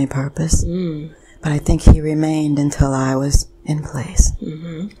his only purpose. But I think he remained until I was in place.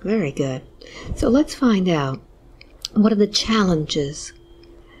 Very good. So let's find out, what are the challenges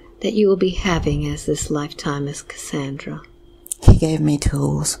that you will be having as this lifetime as Cassandra? He gave me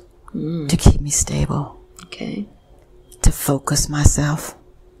tools to keep me stable, Okay. to focus myself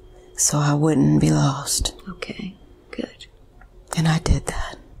so I wouldn't be lost. Okay. Good. And I did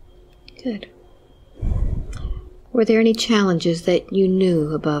that. Good. Were there any challenges that you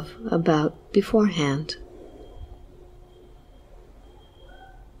knew about beforehand?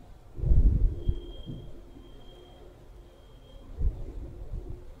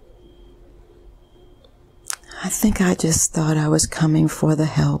 I think I just thought I was coming for the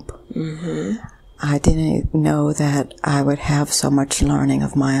help. I didn't know that I would have so much learning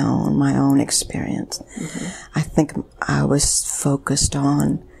of my own experience. I think I was focused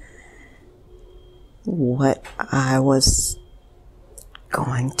on what I was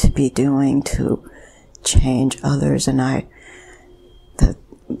going to be doing to change others, and the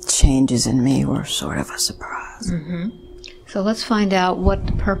changes in me were sort of a surprise. So let's find out what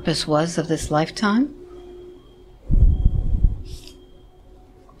the purpose was of this lifetime.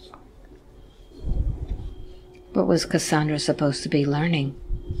 What was Cassandra supposed to be learning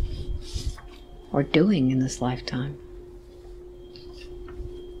or doing in this lifetime?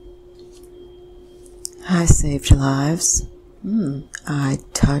 I saved lives. I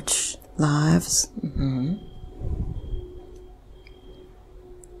touched lives.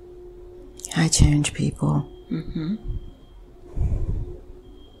 I change people.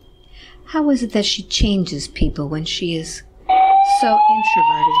 How is it that she changes people when she is so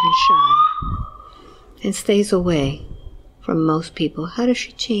introverted and shy and stays away from most people? How does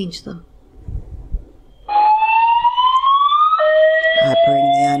she change them? I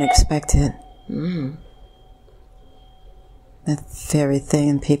bring the unexpected. The very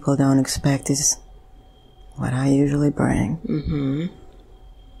thing people don't expect is what I usually bring.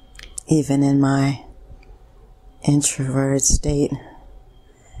 Even in my introverted state,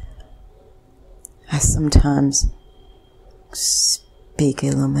 I sometimes speak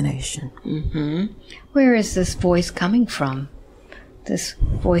illumination. Where is this voice coming from? This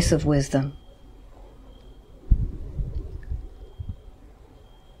voice of wisdom?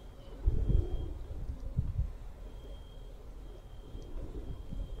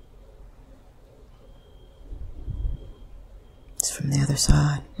 It's from the other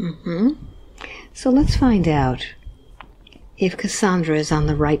side. So let's find out if Cassandra is on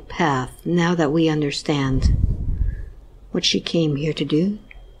the right path now that we understand what she came here to do,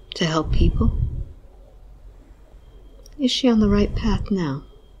 to help people. Is she on the right path now?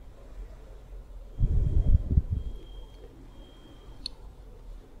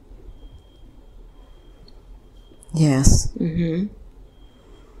 Yes.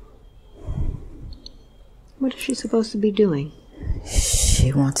 What is she supposed to be doing?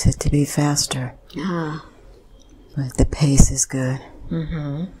 She wants it to be faster. Ah. But the pace is good.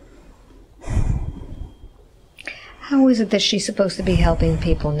 How is it that she's supposed to be helping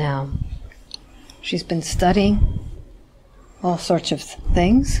people now? She's been studying all sorts of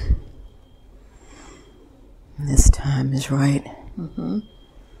things. This time is right.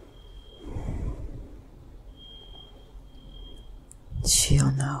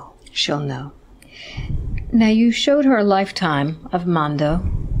 She'll know. She'll know. Now, you showed her a lifetime of Mondo,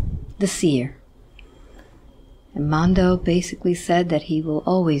 the seer. And Mondo basically said that he will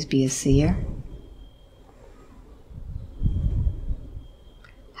always be a seer.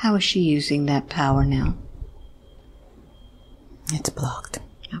 How is she using that power now? It's blocked.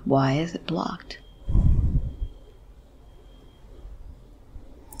 Why is it blocked?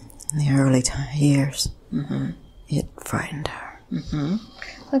 In the early years, it frightened her.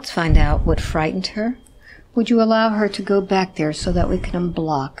 Let's find out what frightened her. Would you allow her to go back there so that we can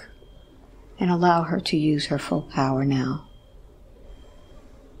unblock and allow her to use her full power now?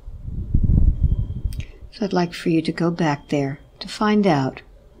 So I'd like for you to go back there to find out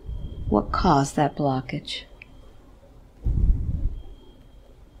what caused that blockage.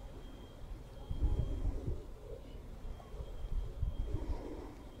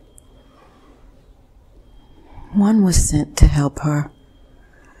 One was sent to help her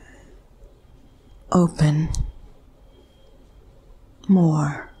open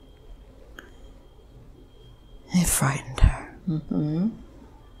more. It frightened her.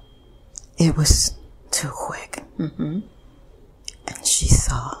 It was too quick. And she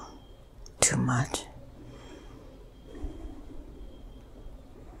saw too much.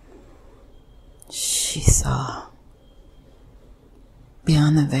 She saw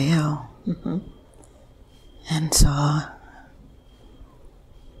beyond the veil. And saw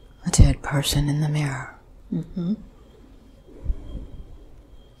a dead person in the mirror.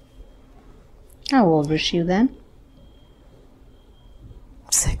 How old was she then?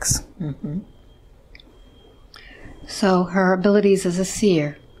 6. So her abilities as a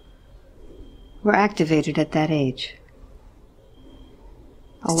seer were activated at that age.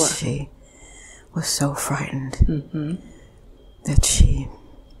 She was so frightened that she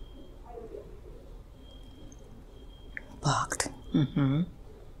blocked.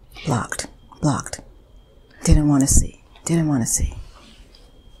 Blocked. Didn't want to see.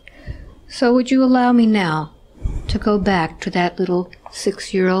 So would you allow me now to go back to that little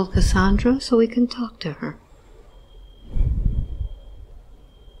 6-year-old Cassandra so we can talk to her?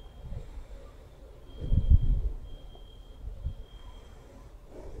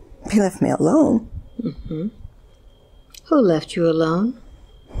 He left me alone. Who left you alone?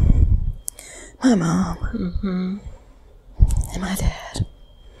 My mom. And my dad.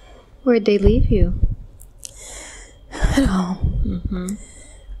 Where'd they leave you? At home.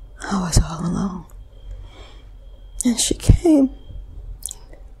 I was all alone. And she came.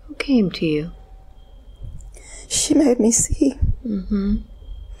 Who came to you? She made me see. Mm-hmm.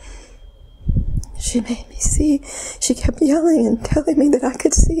 She made me see. She kept yelling and telling me that I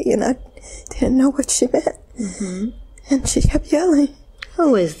could see, and I didn't know what she meant. Mm-hmm. And she kept yelling.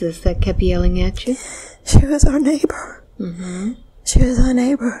 Who is this that kept yelling at you? She was our neighbor. Mm-hmm. She was our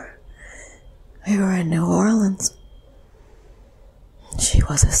neighbor. We were in New Orleans. She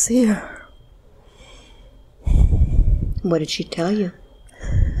was a seer. What did she tell you?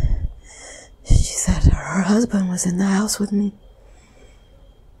 She said her husband was in the house with me.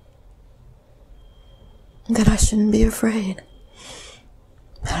 That I shouldn't be afraid.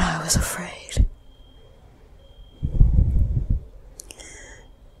 That I was afraid.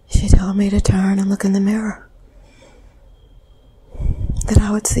 She told me to turn and look in the mirror. That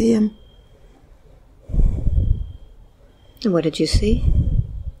I would see him. And what did you see?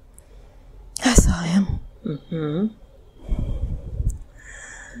 I saw him. Mm-hmm.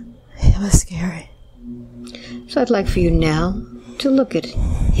 It was scary. So I'd like for you now to look at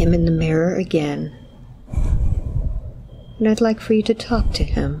him in the mirror again. And I'd like for you to talk to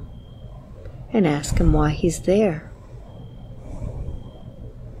him and ask him why he's there.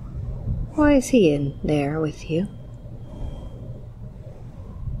 Why is he in there with you?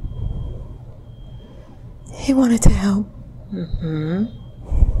 He wanted to help. Mm-hmm.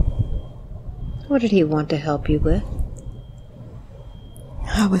 What did he want to help you with?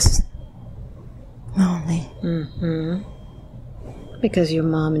 I was lonely. Mm-hmm. Because your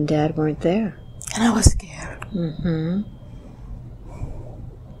mom and dad weren't there. And I was scared. Mm-hmm.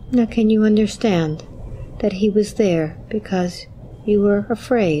 Now can you understand that he was there because you were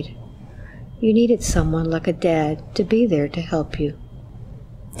afraid? You needed someone like a dad to be there to help you.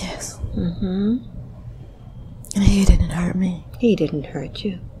 Yes. Mm-hmm. And he didn't hurt me. He didn't hurt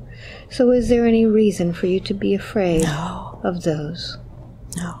you. So is there any reason for you to be afraid of those?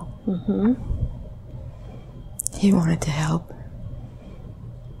 No. Mm-hmm. He wanted to help.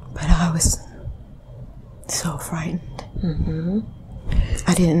 But I was so frightened. Mm-hmm.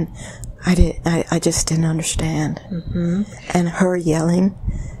 I just didn't understand. Mm-hmm. And her yelling,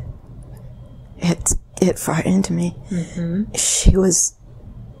 it frightened me. Mm-hmm. She was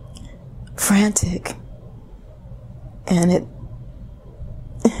frantic. And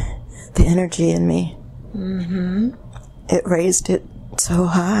the energy in me, Mm-hmm. it raised it so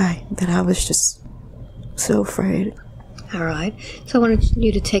high that I was just so afraid. All right. So I wanted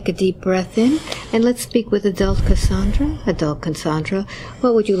you to take a deep breath in, and let's speak with adult Cassandra. Adult Cassandra,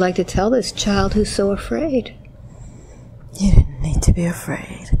 what would you like to tell this child who's so afraid? You didn't need to be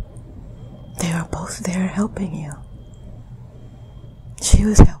afraid. They were both there helping you. She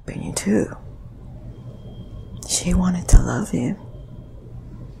was helping you too. She wanted to love you.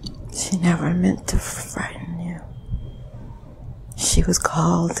 She never meant to frighten you. She was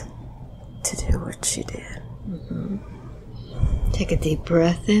called to do what she did. Mm-hmm. Take a deep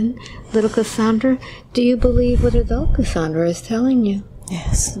breath in. Little Cassandra, do you believe what adult Cassandra is telling you?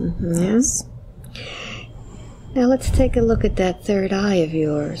 Yes. Mm-hmm. Yes. Now let's take a look at that third eye of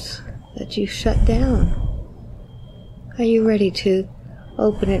yours that you shut down. Are you ready to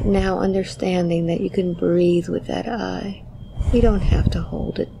open it now, understanding that you can breathe with that eye? You don't have to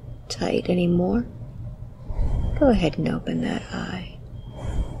hold it tight anymore. Go ahead and open that eye.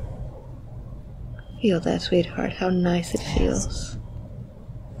 Feel that, sweetheart, how nice it feels.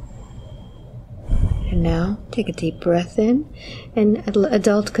 And now, take a deep breath in. And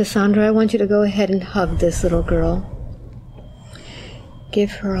adult Cassandra, I want you to go ahead and hug this little girl.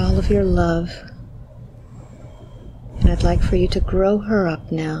 Give her all of your love. And I'd like for you to grow her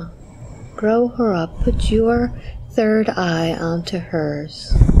up now. Grow her up. Put your third eye onto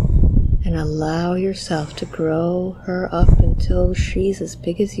hers. And allow yourself to grow her up until she's as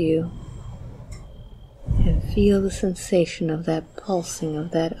big as you. And feel the sensation of that pulsing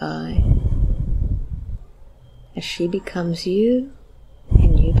of that eye. As she becomes you,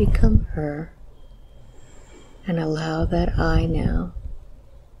 and you become her. And allow that eye now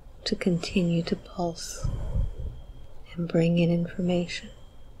to continue to pulse and bring in information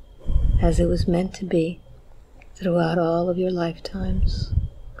as it was meant to be throughout all of your lifetimes,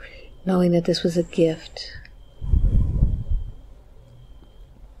 knowing that this was a gift.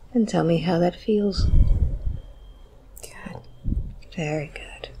 And tell me how that feels. Good. Very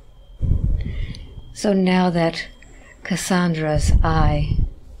good. So now that Cassandra's eye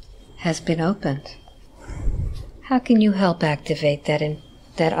has been opened, how can you help activate that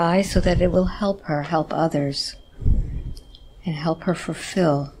eye so that it will help her help others and help her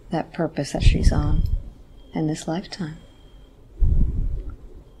fulfill that purpose that she's on in this lifetime?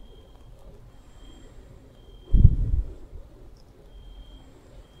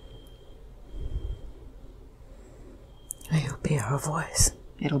 be her voice.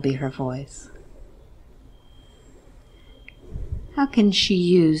 It'll be her voice. How can she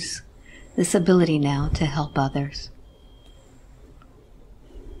use this ability now to help others?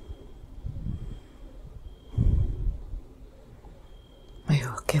 We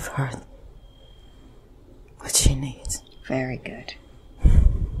will give her what she needs. Very good.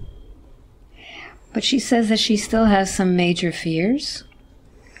 But she says that she still has some major fears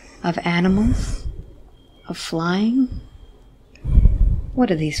of animals, of flying. What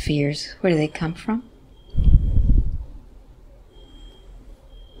are these fears? Where do they come from?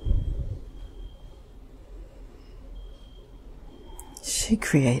 She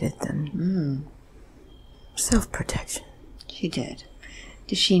created them. Self-protection. She did.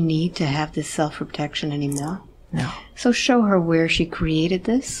 Does she need to have this self-protection anymore? No. So show her where she created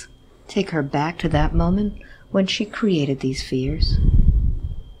this. Take her back to that moment when she created these fears.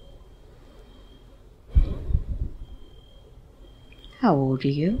 How old are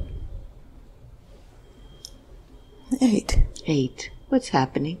you? 8. 8. What's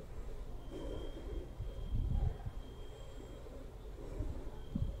happening?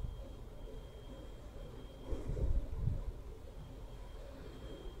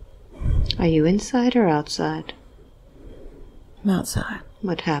 Are you inside or outside? I'm outside.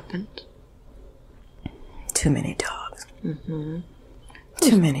 What happened? Too many dogs. Mm-hmm.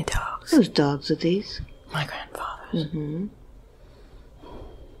 Too many dogs. Whose dogs are these? My grandfather's. Mm-hmm.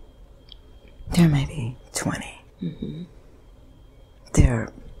 There may be 20. Mm-hmm. There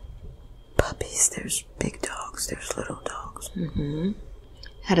are puppies. There's big dogs. There's little dogs. Mm-hmm.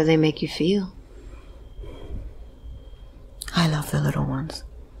 How do they make you feel? I love the little ones.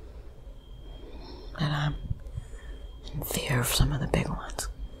 And I'm in fear of some of the big ones.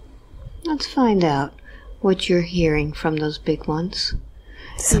 Let's find out what you're hearing from those big ones.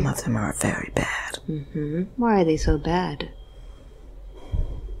 Some of them are very bad. Mm-hmm. Why are they so bad?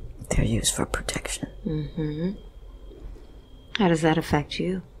 They're used for protection. Mm-hmm. How does that affect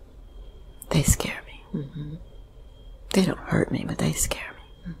you? They scare me. Mm-hmm. They don't hurt me, but they scare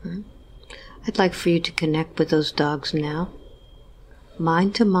me. Mm-hmm. I'd like for you to connect with those dogs now.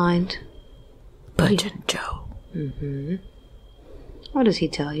 Mind to mind. Butch and Joe. Mm-hmm. What does he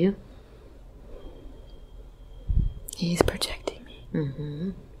tell you? He's protecting me. Mm-hmm.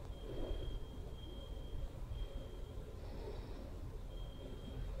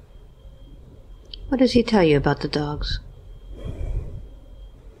 What does he tell you about the dogs?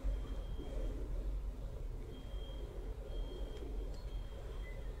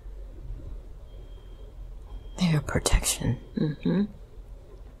 They are protection. Mm-hmm.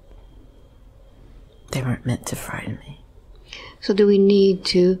 They weren't meant to frighten me. So do we need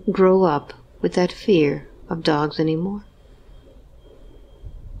to grow up with that fear of dogs anymore?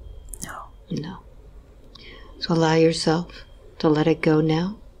 No. No. So allow yourself to let it go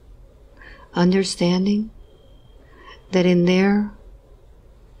now, understanding that in their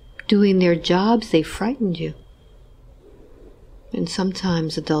doing their jobs, they frightened you. And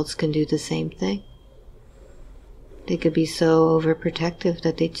sometimes adults can do the same thing. They could be so overprotective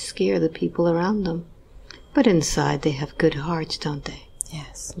that they scare the people around them. But inside they have good hearts, don't they?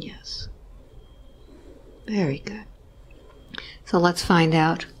 Yes. Yes. Very good. So let's find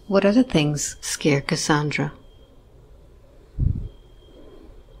out what other things scare Cassandra.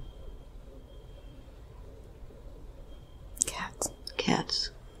 Cats.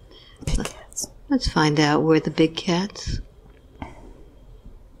 Cats. Big cats. Let's find out where the big cats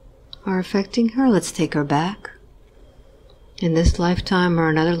are affecting her. Let's take her back. In this lifetime or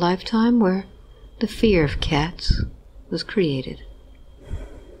another lifetime where the fear of cats was created.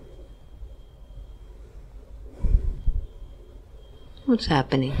 What's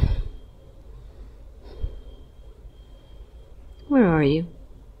happening? Where are you?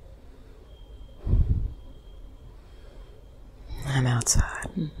 I'm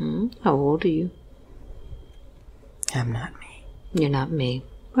outside. Mm-hmm. How old are you? I'm not me. You're not me.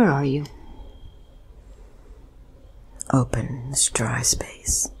 Where are you? Open, this dry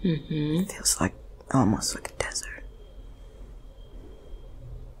space. Mm-hmm. Feels like almost like a desert.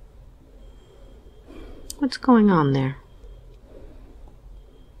 What's going on there?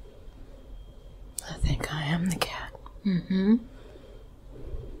 I think I am the cat. Mm-hmm.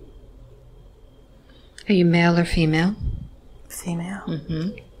 Are you male or female? Female. Mm-hmm.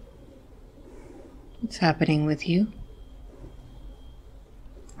 What's happening with you?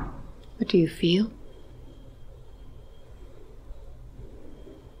 What do you feel?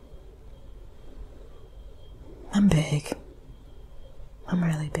 I'm big. I'm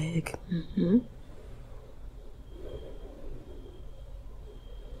really big. Mm-hmm.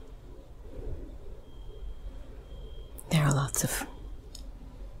 There are lots lots of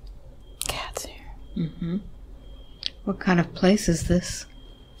cats here. Mm-hmm. What kind of place is this?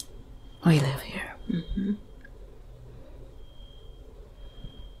 We live here. Mm-hmm.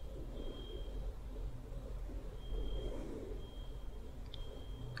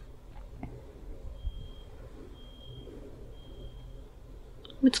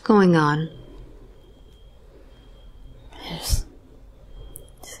 What's going on? There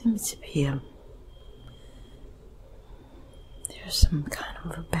seems to be there's some kind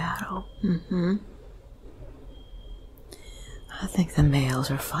of a battle. Mm-hmm. I think the males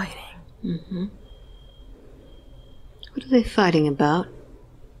are fighting. Mm-hmm. What are they fighting about?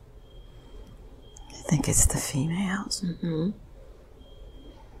 I think it's the females. Mm-hmm.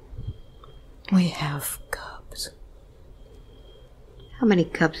 We have cubs. How many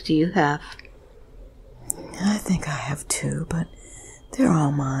cubs do you have? I think I have 2, but they're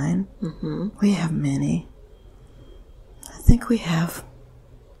all mine. Mm-hmm. We have many. I think we have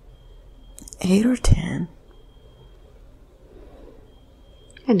 8 or 10.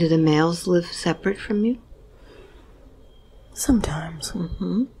 And do the males live separate from you? Sometimes.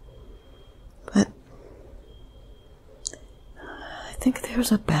 Mm-hmm. But I think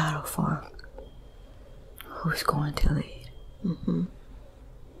there's a battle for who's going to lead. Mm-hmm.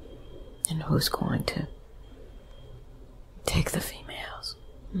 And who's going to take the females.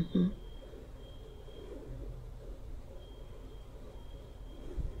 Mm-hmm.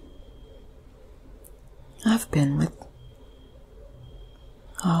 I've been with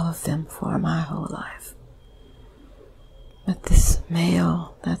all of them for my whole life. But this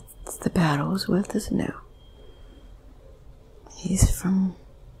male that the battle is with is new. He's from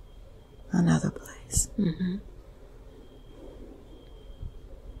another place. Mm-hmm.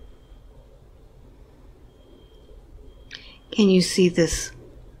 Can you see this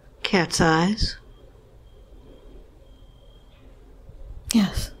cat's eyes?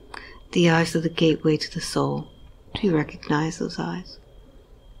 Yes. The eyes are the gateway to the soul. Do you recognize those eyes?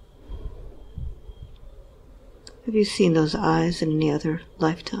 Have you seen those eyes in any other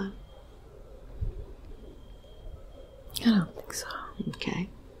lifetime? I don't think so. Okay.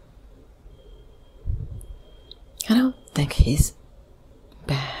 I don't think he's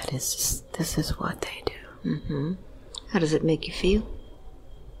bad. It's just, this is what they do. Mm-hmm. How does it make you feel?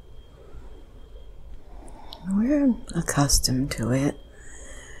 We're accustomed to it.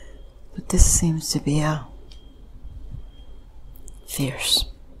 But this seems to be a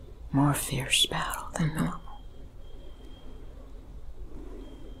more fierce battle than normal.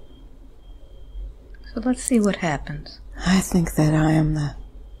 So let's see what happens. I think that I am I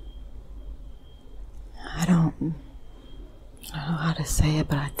don't know how to say it,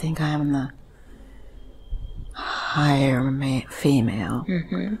 but I think I am the higher female.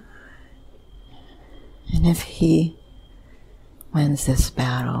 Mm-hmm. And if he wins this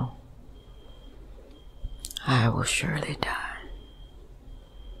battle, I will surely die,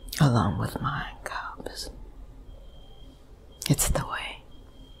 along with my cubs. It's the way.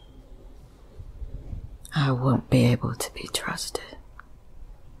 I won't be able to be trusted.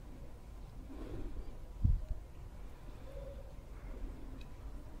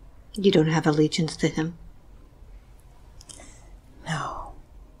 You don't have allegiance to him? No.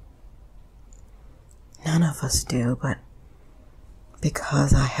 None of us do, but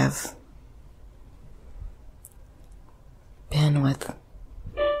because I have been with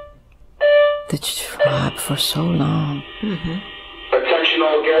the tribe for so long. Mm-hmm. Attention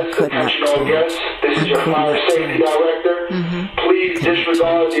all guests, attention all guests. This is your fire safety director. Mm-hmm. Please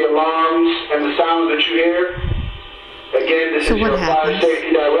disregard the alarms and the sounds that you hear. Again, this is your fire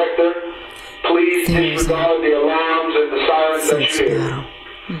safety director. Please disregard the alarms and the sirens that you hear.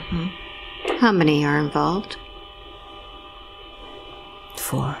 Mm-hmm. How many are involved?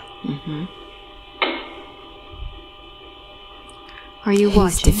 4. Mm-hmm. Are you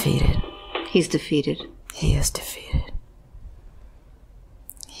watching? He's defeated. He's defeated. He is defeated.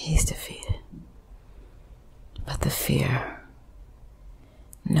 He's defeated. But the fear,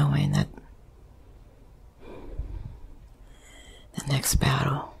 knowing that the next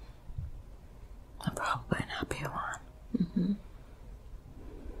battle will probably not be one. Mm-hmm.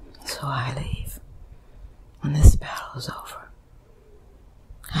 So I leave. When this battle is over,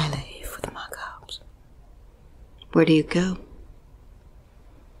 I leave with my cubs. Where do you go?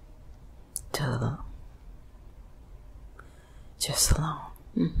 Just alone.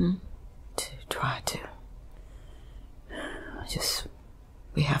 Mm-hmm. To try to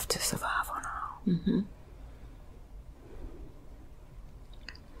we have to survive on our own. Mm-hmm.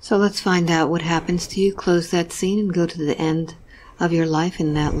 So let's find out what happens to you. Close that scene and go to the end of your life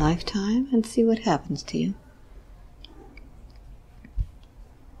in that lifetime and see what happens to you.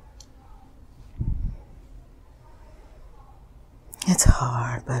 It's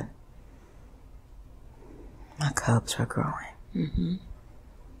hard, but my cubs are growing. Mm-hmm.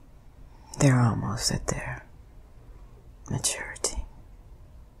 They're almost at their maturity.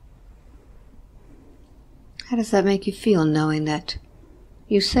 How does that make you feel, knowing that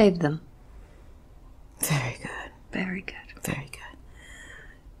you saved them? Very good. Very good. Very good.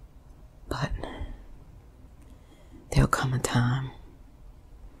 But there'll come a time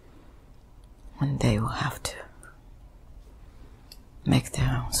when they will have to make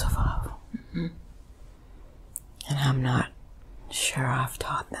their own survival. Mm-hmm. And I'm not sure I've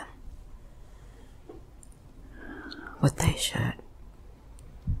taught them what they should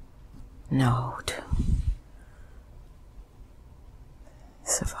know to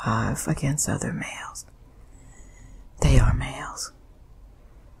survive against other males. They are males.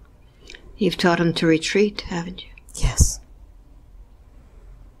 You've taught them to retreat, haven't you? Yes.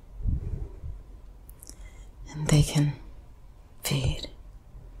 And they can feed.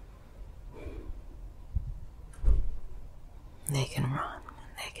 They can run.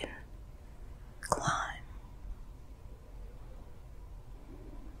 They can climb.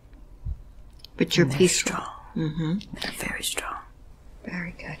 But you're and they're peaceful. strong. Mm-hmm. They're very strong.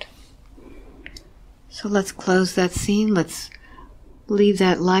 Very good. So let's close that scene. Let's leave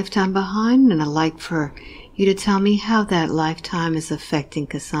that lifetime behind, and I'd like for you to tell me how that lifetime is affecting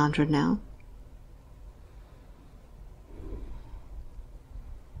Cassandra now.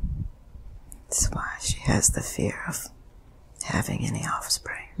 That's why she has the fear of having any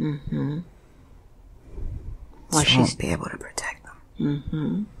offspring. Mm-hmm. She won't be able to protect them.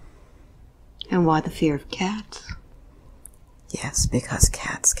 Mm-hmm. And why the fear of cats? Yes, because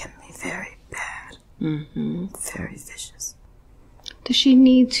cats can be very bad. Mm-hmm. Very vicious. Does she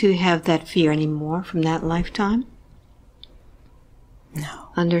need to have that fear anymore from that lifetime? No.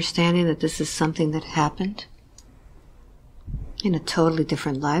 Understanding that this is something that happened in a totally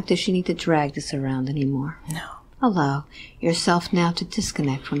different life, does she need to drag this around anymore? No. Allow yourself now to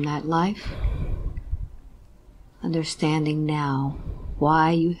disconnect from that life. Understanding now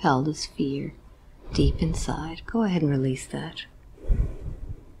why you held this fear deep inside. Go ahead and release that.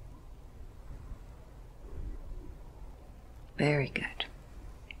 Very good.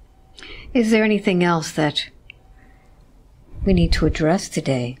 Is there anything else that we need to address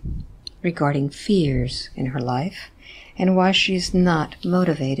today regarding fears in her life and why she's not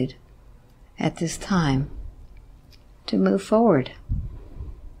motivated at this time to move forward?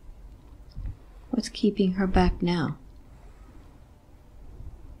 What's keeping her back now?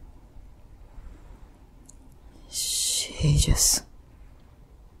 She just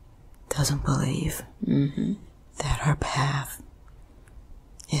doesn't believe that her path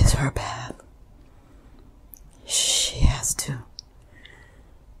is her path. She has to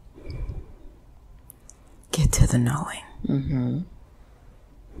get to the knowing. Mm-hmm.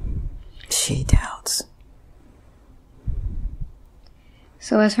 She doubts.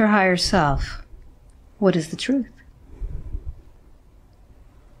 So as her higher self, what is the truth?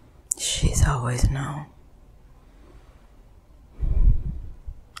 She's always known.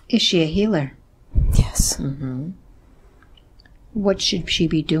 Is she a healer? Yes. Mm-hmm. What should she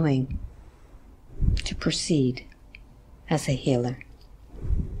be doing to proceed as a healer?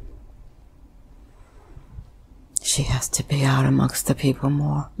 She has to be out amongst the people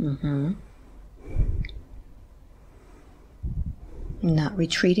more. Mm-hmm. Not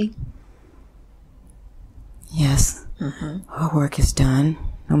retreating? Yes. Mm-hmm. Her work is done,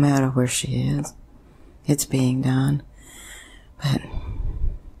 no matter where she is. It's being done. But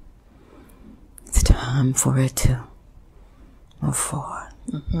it's time for it to move forward.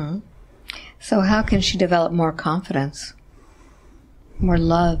 Mm-hmm. So how can she develop more confidence, more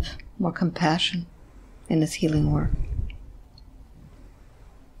love, more compassion in this healing work?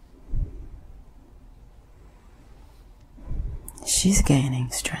 She's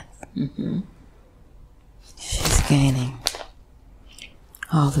gaining strength. Mm-hmm. She's gaining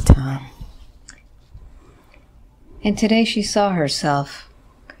all the time. And today she saw herself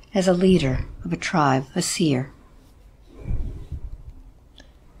as a leader of a tribe, a seer.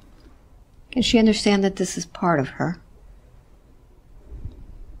 Can she understand that this is part of her?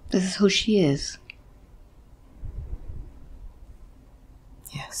 This is who she is.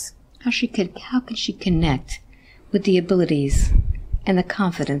 Yes. How can she connect with the abilities and the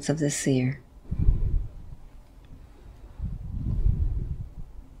confidence of the seer?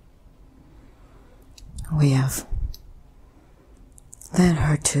 We have led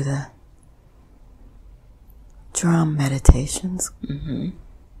her to the drum meditations. Mm-hmm.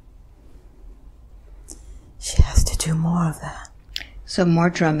 She has to do more of that. So more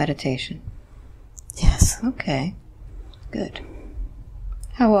drum meditation. Yes. Okay, good.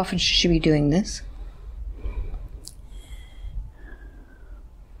 How often should she be doing this?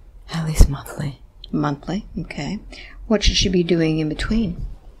 At least monthly. Monthly, okay. What should she be doing in between?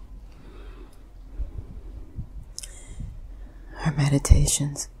 Her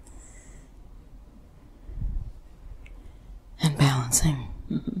meditations. And balancing.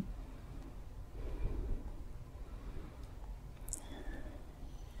 Mm-hmm.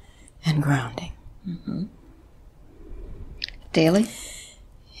 And grounding. Mm-hmm. Daily?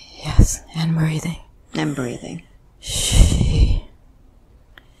 Yes, and breathing. And breathing. She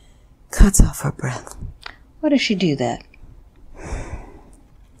cuts off her breath. Why does she do that?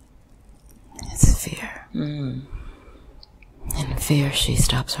 It's fear. Mm. In fear, she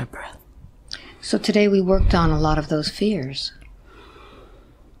stops her breath. So today we worked on a lot of those fears.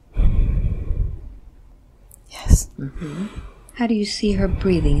 Yes. Mm-hmm. How do you see her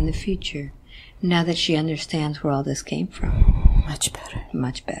breathing in the future, now that she understands where all this came from? Much better.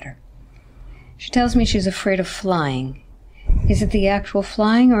 Much better. She tells me she's afraid of flying. Is it the actual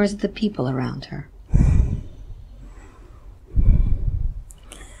flying, or is it the people around her?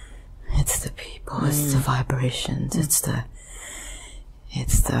 It's the people, it's the vibrations, it's the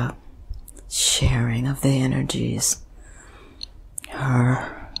sharing of the energies.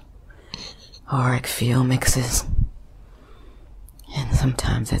 Her auric field mixes, and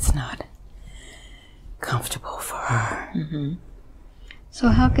sometimes it's not comfortable for her. Mm-hmm. So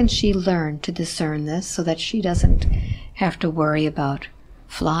how can she learn to discern this so that she doesn't have to worry about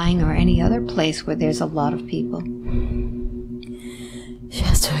flying or any other place where there's a lot of people? She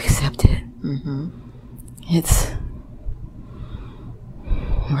has to accept it. Mm-hmm. It's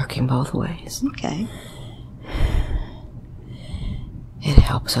working both ways. Okay. It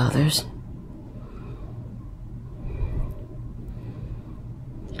helps others.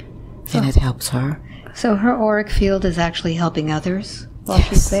 And it helps her. So her auric field is actually helping others while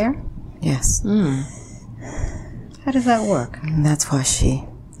she's there? Yes. Mm. How does that work? And that's why she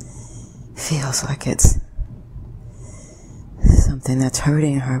feels like it's something that's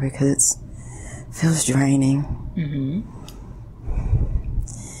hurting her, because it feels draining. Mm-hmm.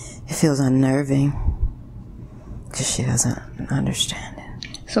 It feels unnerving because she doesn't understand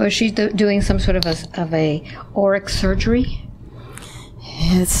it. So is she doing some sort of a auric surgery?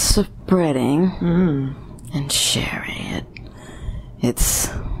 It's spreading and sharing it. It's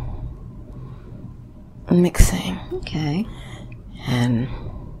mixing. Okay. And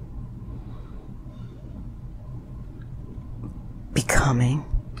becoming.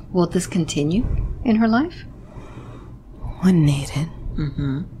 Will this continue in her life? When needed.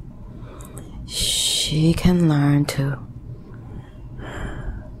 Mm-hmm. She can learn to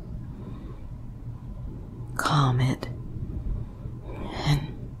calm it and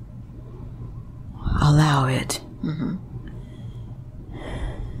allow it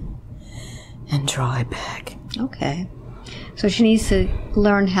and draw it back. Okay. So she needs to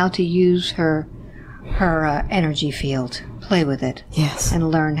learn how to use her energy field, play with it. Yes. And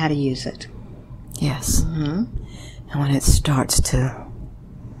learn how to use it. Yes. Mm-hmm. And when it starts to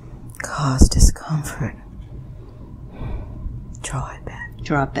cause discomfort, draw it back.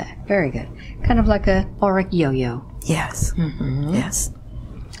 Draw it back. Very good. Kind of like a auric yo-yo. Yes. Mm-hmm. Yes.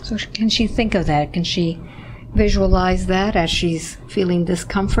 So can she think of that? Can she visualize that as she's feeling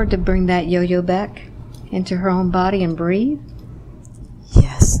discomfort, to bring that yo-yo back into her own body and breathe?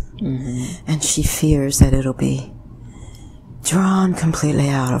 Yes. Mm-hmm. And she fears that it'll be drawn completely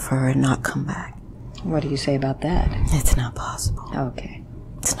out of her and not come back. What do you say about that? It's not possible. Okay.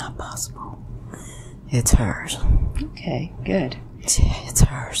 It's not possible. It's hers. Okay, good. It's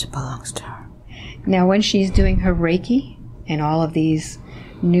hers. It belongs to her. Now, when she's doing her Reiki and all of these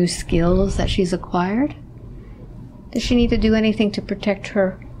new skills that she's acquired, does she need to do anything to protect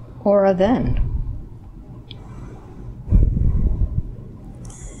her aura then?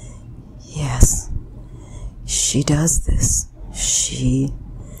 Yes. She does this. She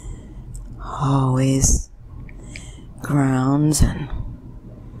always grounds and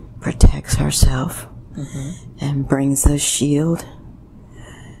protects herself and brings the shield.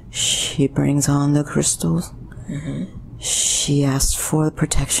 She brings on the crystals. She asks for the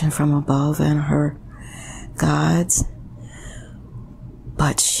protection from above and her guides,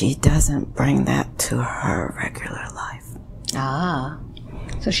 but she doesn't bring that to her regular life. Ah,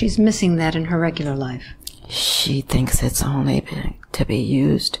 so she's missing that in her regular life. She thinks it's only to be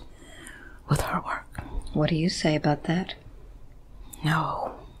used with her work. What do you say about that?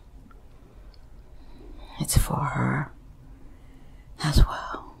 No. It's for her as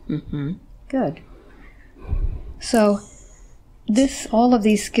well. Mm-hmm. Good. So, all of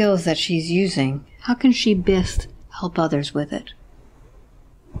these skills that she's using, how can she best help others with it?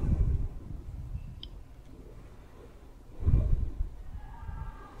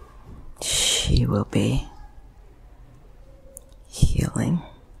 she will be healing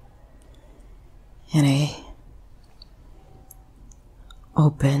in a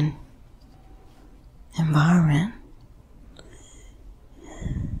open environment,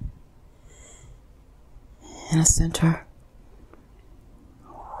 in a center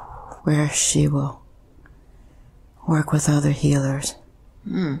where she will work with other healers.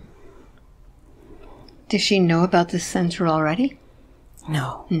 Does she know about this center already?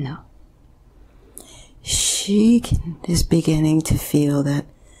 No. No. She is beginning to feel that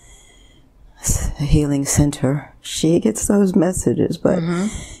a healing center, she gets those messages, but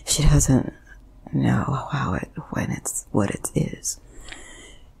she doesn't know what it is.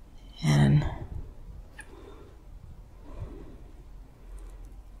 And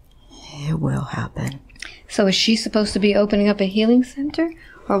it will happen. So is she supposed to be opening up a healing center,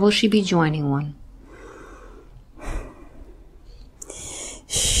 or will she be joining one?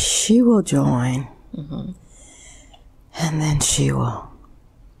 She will join, and then she will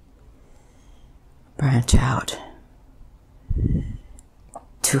branch out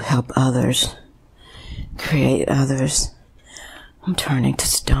to help others, create others. I'm turning to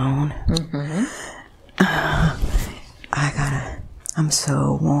stone. I'm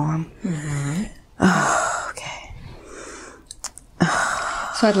so warm. Oh, okay.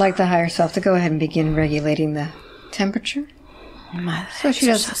 So I'd like the higher self to go ahead and begin regulating the temperature. My So she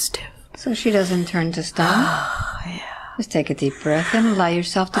legs are doesn't. so stiff. So she doesn't turn to stone. Oh, yeah. Just take a deep breath and allow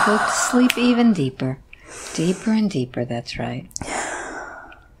yourself to go to sleep even deeper. Deeper and deeper, that's right.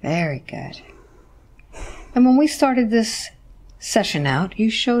 Very good. And when we started this session out, you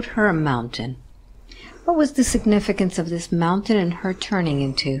showed her a mountain. What was the significance of this mountain and her turning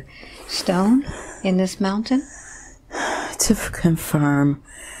into stone in this mountain? To confirm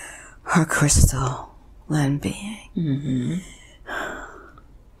her crystalline being.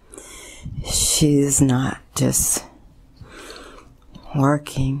 She's not just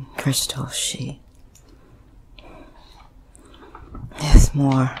working crystal, she is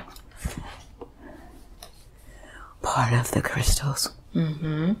more part of the crystals.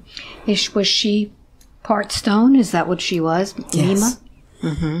 Was she part stone? Is that what she was? Yes.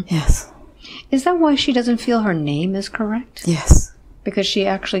 Nima? Yes. Is that why she doesn't feel her name is correct? Yes. Because she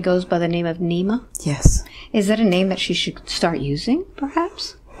actually goes by the name of Nima? Yes. Is that a name that she should start using,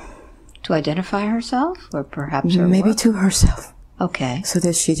 perhaps? To identify herself? Or perhaps her Maybe work? to herself. Okay. So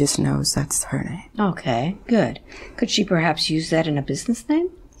that she just knows that's her name. Okay, good. Could she perhaps use that in a business name?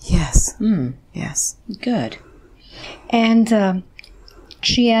 Yes. Yes. Good. And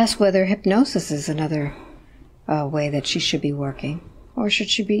she asked whether hypnosis is another way that she should be working. Or should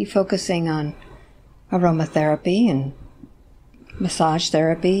she be focusing on aromatherapy and massage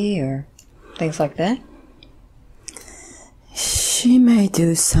therapy or things like that? She may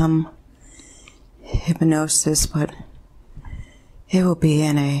do some hypnosis, but it will be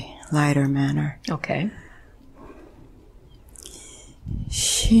in a lighter manner. Okay.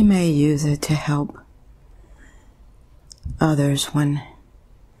 She may use it to help others when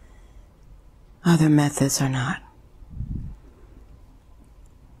other methods are not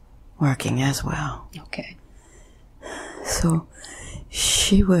working as well. Okay. So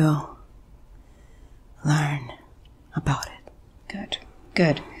she will learn about it. Good.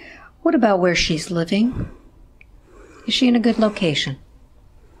 Good. What about where she's living? Is she in a good location?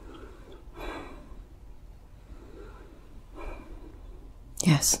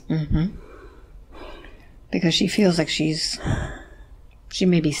 Yes. Because she feels like she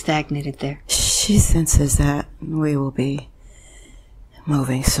may be stagnated there. She senses that we will be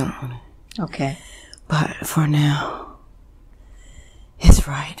moving soon. Okay. But for now, it's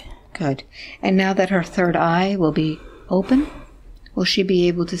right. Good. And now that her third eye will be open, will she be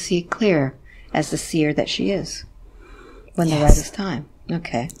able to see clear as the seer that she is when the right is time?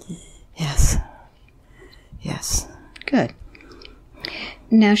 Okay. Yes. Yes. Good.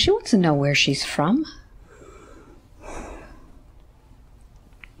 Now she wants to know where she's from.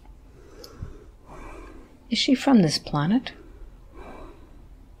 Is she from this planet?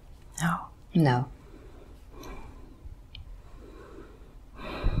 No. No.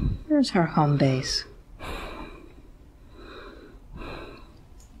 Where's her home base?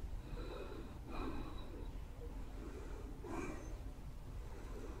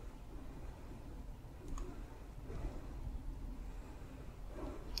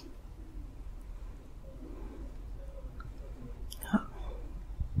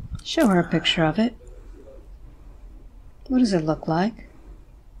 Show her a picture of it. What does it look like?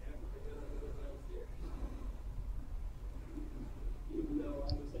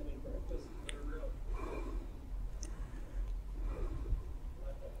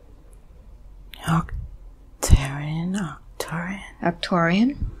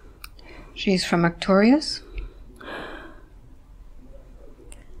 Arcturian. She's from Arcturus.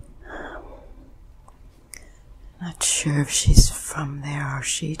 Not sure if she's from there or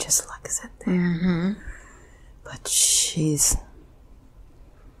she just likes it there. Mm-hmm. But she's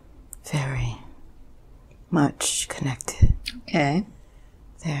very much connected. Okay.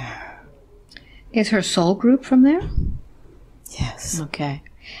 There. Is her soul group from there? Yes. Okay.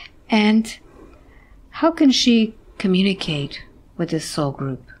 And how can she communicate with this soul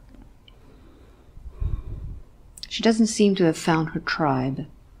group? She doesn't seem to have found her tribe.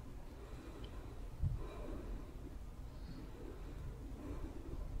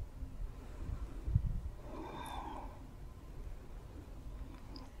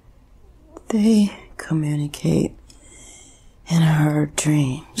 They communicate in her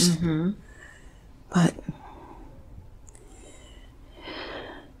dreams. Mm-hmm. But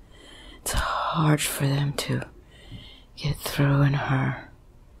it's hard for them to get through in her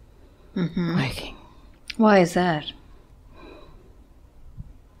waking. Why is that?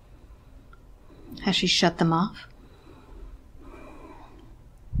 Has she shut them off?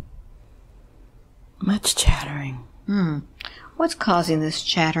 Much chattering. What's causing this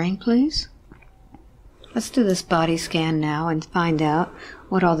chattering, please? Let's do this body scan now and find out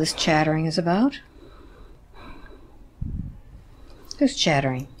what all this chattering is about. Who's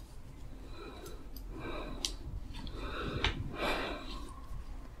chattering?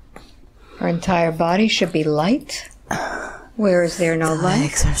 Her entire body should be light. Where is there no The light?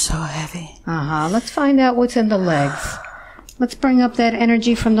 legs are so heavy. Let's find out what's in the legs. Let's bring up that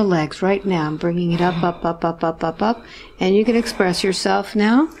energy from the legs right now. I'm bringing it up, up, up, up, up, up, up. And you can express yourself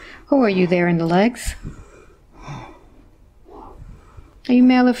now. Who are you there in the legs? Are you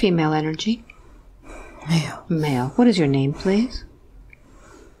male or female energy? Male. Male. What is your name, please?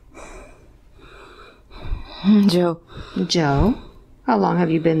 Joe. Joe. How long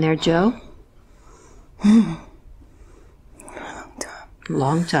have you been there, Joe? A long time.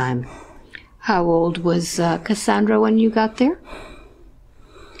 Long time. How old was Cassandra when you got there?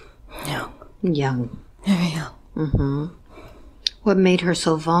 Young. Young. Very young. What made her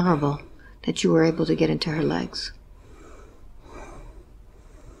so vulnerable that you were able to get into her legs?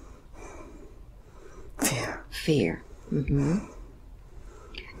 Fear. Fear.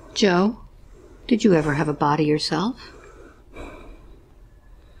 Joe, did you ever have a body yourself?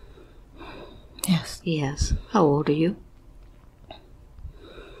 Yes. Yes. How old are you?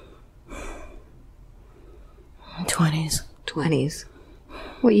 20s. 20s.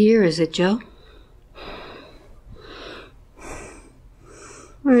 What year is it, Joe?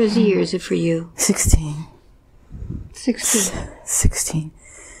 Or is year is it for you? 16. 16.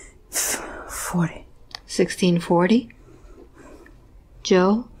 1640. 1640?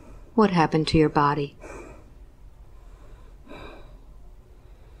 Joe, what happened to your body?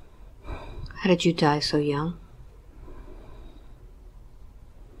 How did you die so young?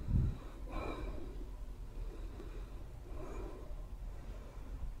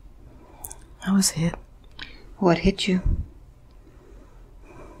 I was hit. What hit you?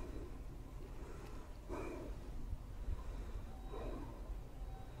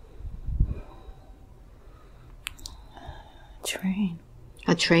 Train.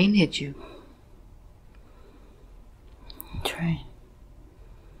 A train hit you. Train.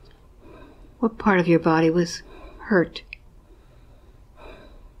 What part of your body was hurt?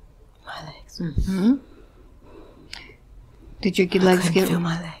 My legs. Did your I legs couldn't get... feel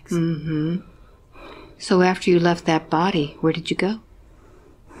my legs. So after you left that body, where did you go?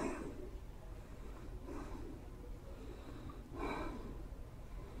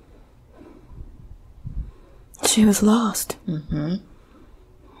 She was lost.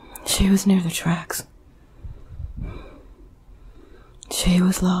 She was near the tracks. She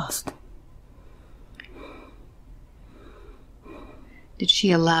was lost. Did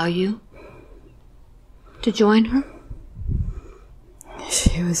she allow you to join her?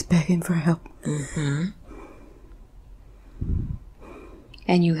 She was begging for help.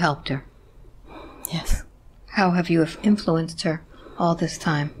 And you helped her. Yes. How have you influenced her all this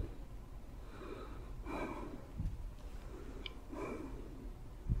time?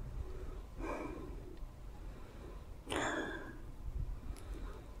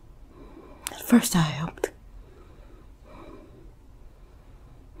 At first I helped.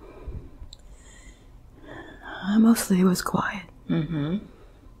 I mostly was quiet.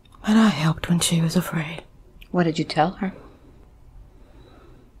 But I helped when she was afraid. What did you tell her?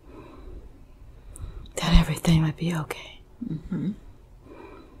 That everything would be okay.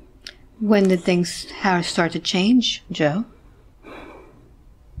 When did things start to change, Joe?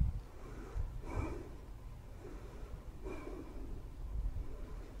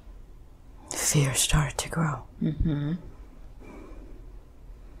 started to grow. Mm-hmm.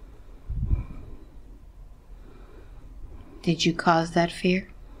 Did you cause that fear?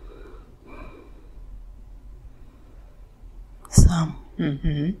 Some.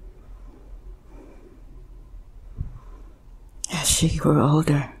 Mm-hmm. As she grew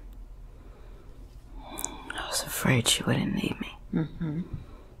older, I was afraid she wouldn't need me. Mm-hmm.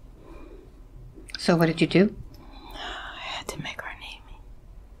 So what did you do? I had to make her need me.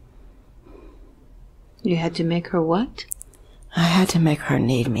 You had to make her what? I had to make her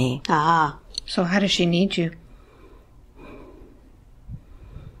need me. Ah, so how does she need you?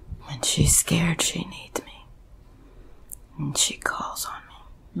 When she's scared, she needs me. And she calls on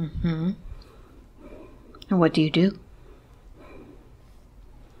me. Mm-hmm. And what do you do?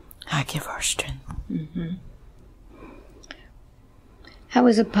 I give her strength. Mm-hmm. How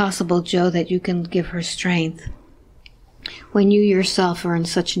is it possible, Joe, that you can give her strength when you yourself are in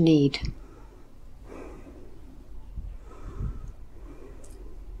such need?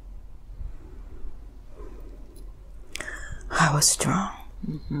 I was strong.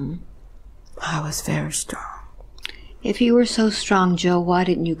 Mm-hmm. I was very strong. If you were so strong, Joe, why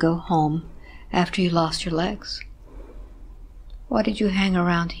didn't you go home after you lost your legs? Why did you hang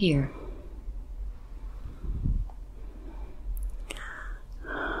around here?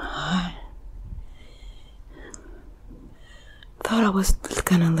 I thought I was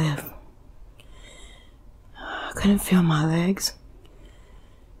gonna live. I couldn't feel my legs,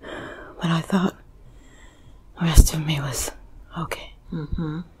 but I thought the rest of me was okay.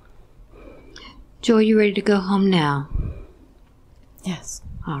 Mm-hmm. Joe, are you ready to go home now? Yes.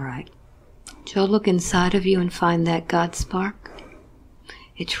 All right. Joe, look inside of you and find that God spark.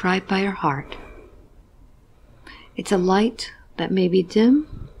 It's right by your heart. It's a light that may be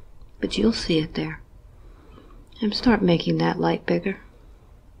dim, but you'll see it there. And start making that light bigger.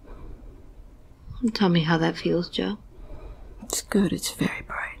 And tell me how that feels, Joe. It's good. It's very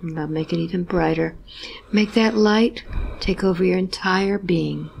bright. Now make it even brighter. Make that light take over your entire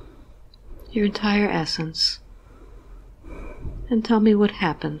being, your entire essence. And tell me what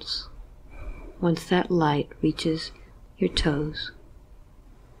happens once that light reaches your toes.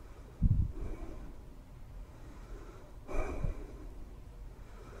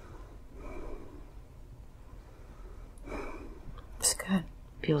 It's good.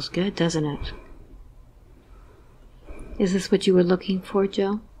 Feels good, doesn't it? Is this what you were looking for,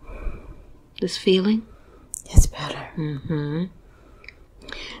 Joe? This feeling? It's better. Mm-hmm.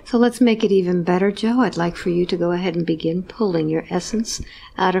 So let's make it even better, Joe. I'd like for you to go ahead and begin pulling your essence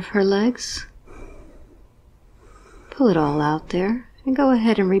out of her legs. Pull it all out there and go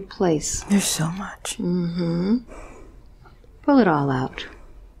ahead and replace. There's so much. Mm-hmm. Pull it all out.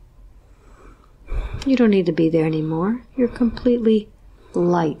 You don't need to be there anymore. You're completely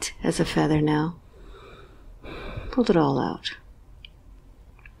light as a feather now. Pull it all out.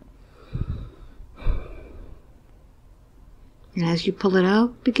 And as you pull it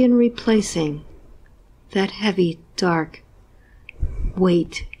out, begin replacing that heavy, dark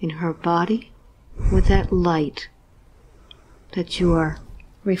weight in her body with that light that you are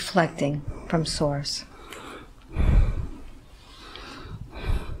reflecting from Source.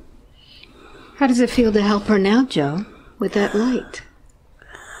 How does it feel to help her now, Joe, with that light?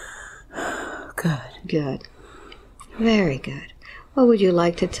 Good. Good. Very good. What would you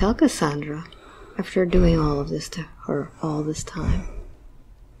like to tell Cassandra after doing all of this to her all this time?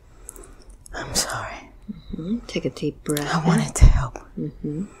 I'm sorry. Mm-hmm. Take a deep breath. I wanted to help.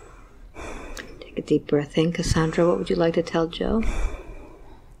 Mm-hmm. Take a deep breath in. Cassandra, what would you like to tell Joe?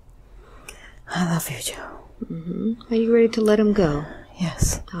 I love you, Joe. Mm-hmm. Are you ready to let him go?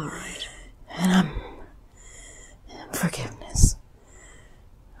 Yes. All right. And I'm in forgiveness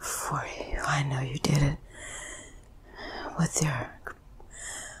for you. I know you did it with your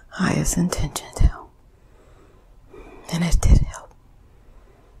highest intention to help. And it did help.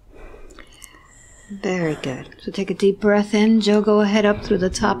 Very good. So take a deep breath in. Joe, go ahead up through the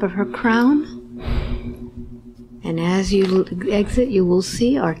top of her crown. And as you exit, you will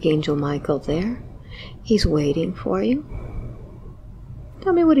see Archangel Michael there. He's waiting for you.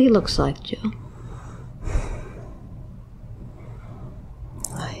 Tell me what he looks like, Joe.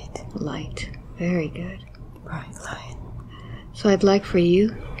 Light. Light. Very good. Bright light. So I'd like for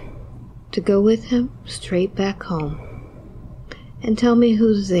you to go with him straight back home and tell me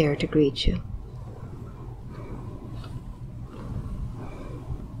who's there to greet you.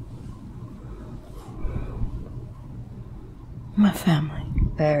 My family.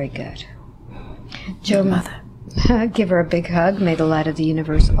 Very good. Joe, Mother. Give her a big hug. May the light of the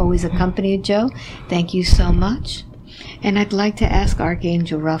universe always accompany you, Joe. Thank you so much. And I'd like to ask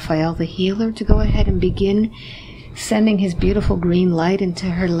Archangel Raphael, the healer, to go ahead and begin sending his beautiful green light into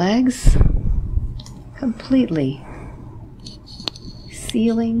her legs, completely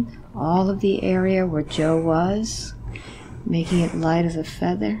sealing all of the area where Joe was, making it light as a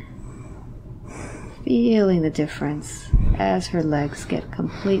feather, feeling the difference as her legs get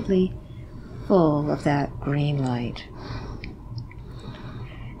completely full of that green light.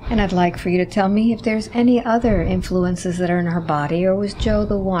 And I'd like for you to tell me if there's any other influences that are in her body, or was Joe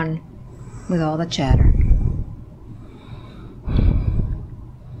the one with all the chatter?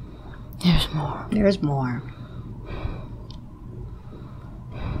 There's more. There's more.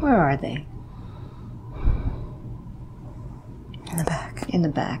 Where are they? In the back. In the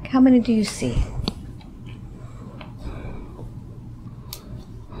back. How many do you see?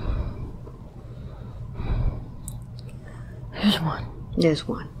 There's one. There's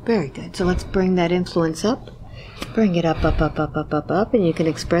one. Very good. So let's bring that influence up. Bring it up, up, up, up, up, up, up, and you can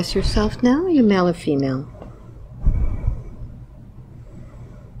express yourself now. Are you male or female?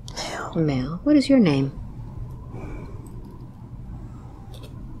 Male. Male. What is your name?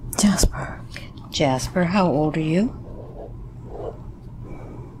 Jasper. Jasper. How old are you?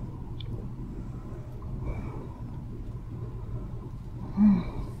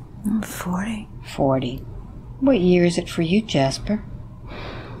 I'm 40. 40. What year is it for you, Jasper?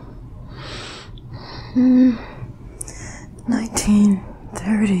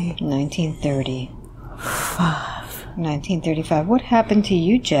 1930. 1930. 5. 1935. What happened to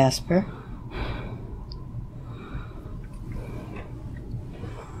you, Jasper?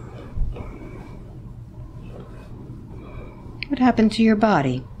 What happened to your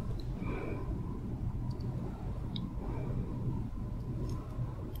body?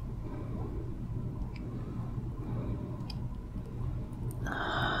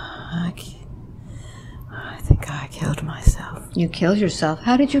 I think I killed myself. You killed yourself.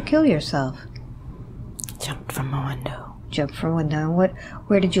 How did you kill yourself? Jumped from a window. Jumped from a window.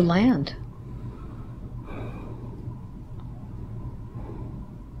 Where did you land?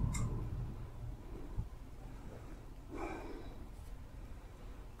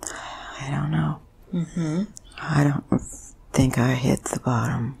 I don't know. Mm-hmm. I don't think I hit the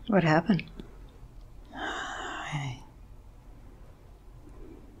bottom. What happened? I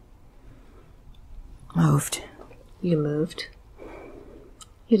moved. You moved.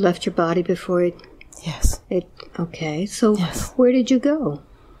 You left your body before it... Yes. Okay, so Yes. Where did you go?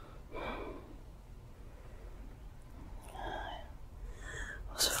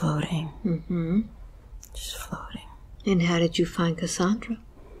 I was floating. Mm-hmm. Just floating. And how did you find Cassandra?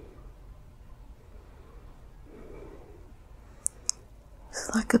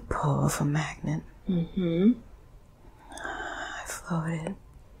 It's like a pull of a magnet. Mm-hmm. I floated.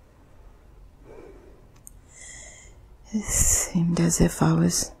 It seemed as if I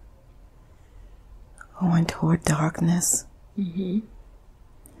was going toward darkness. Mm-hmm.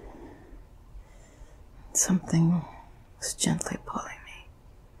 Something was gently pulling me.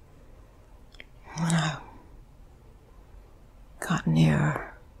 When I got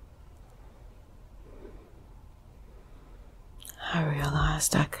nearer, I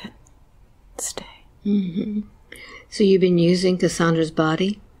realized I could stay. Mm-hmm. So you've been using Cassandra's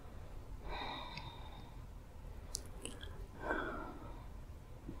body?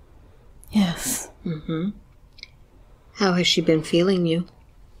 Yes. Mm-hmm. How has she been feeling you?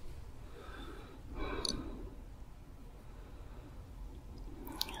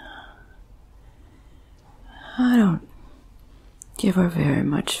 I don't give her very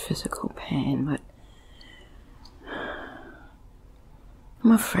much physical pain, but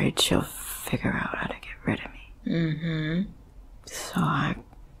I'm afraid she'll figure out how to get rid of me. Mm-hmm. So I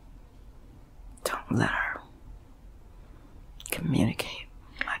don't let her communicate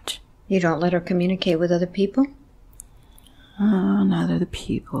much. You don't let her communicate with other people? Not other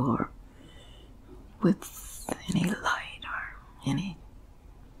people or with any light or any...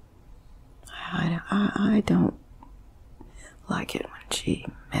 I don't like it when she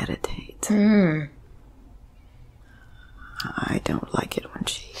meditates. Mm. I don't like it when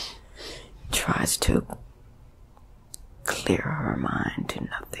she tries to clear her mind to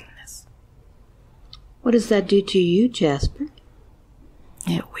nothingness. What does that do to you, Jasper?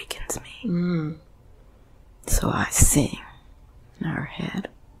 It weakens me. Mm. So I sing in her head.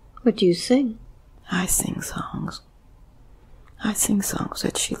 What do you sing? I sing songs. I sing songs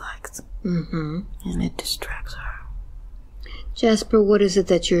that she likes. Mm-hmm. And it distracts her. Jasper, what is it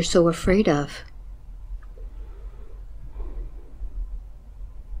that you're so afraid of?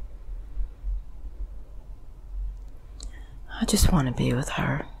 I just want to be with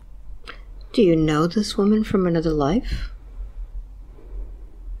her. Do you know this woman from another life?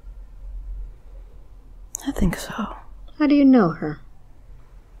 I think so. How do you know her?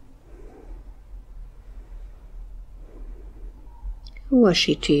 Who was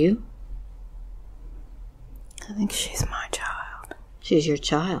she to you? I think she's my child. She's your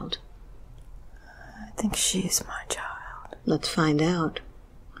child. I think she's my child. Let's find out.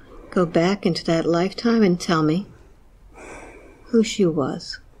 Go back into that lifetime and tell me who she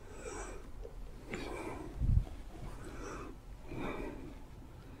was.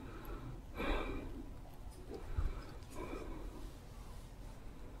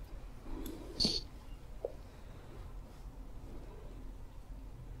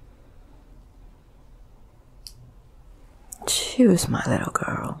 She was my little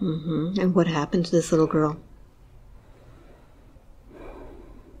girl. And what happened to this little girl?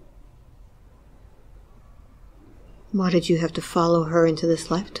 Why did you have to follow her into this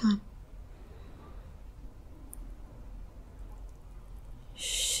lifetime?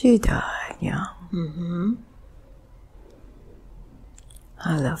 She died young.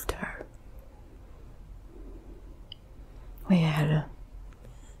 I loved her. We had a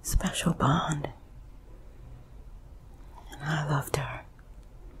special bond. And I loved her.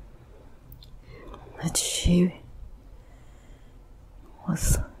 But she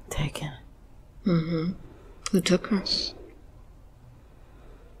was taken. Who took her?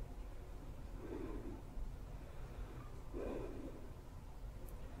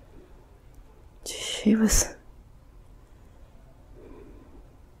 She was...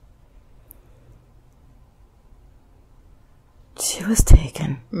 She was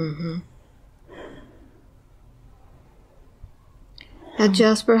taken. Now,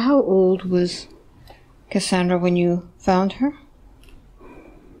 Jasper, how old was Cassandra when you found her?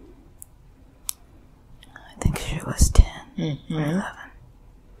 I think she was 10 or 11.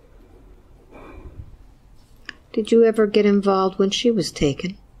 Did you ever get involved when she was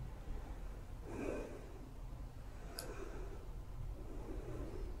taken?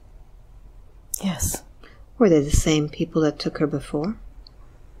 Yes. Were they the same people that took her before?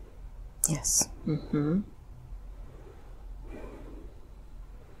 Yes.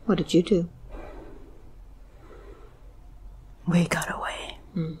 What did you do? We got away.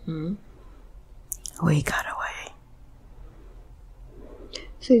 We got away.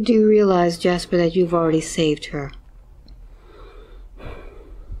 So do you realize, Jasper, that you've already saved her?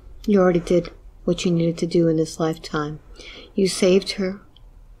 You already did what you needed to do in this lifetime. You saved her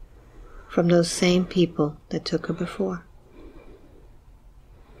from those same people that took her before.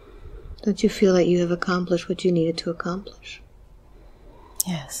 Don't you feel that you have accomplished what you needed to accomplish?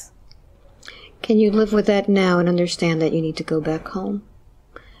 Yes. Can you live with that now and understand that you need to go back home?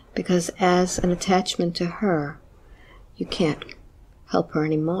 Because as an attachment to her, you can't help her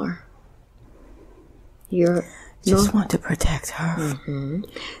anymore. You're just want to protect her.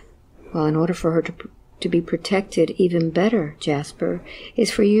 Well, in order for her to be protected even better, Jasper, is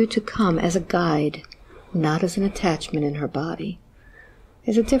for you to come as a guide, not as an attachment in her body.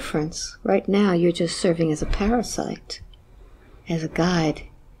 There's a difference. Right now, you're just serving as a parasite. As a guide,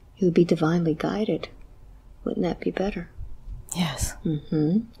 you would be divinely guided. Wouldn't that be better? Yes.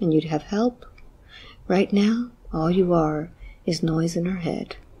 And you'd have help. Right now, all you are is noise in her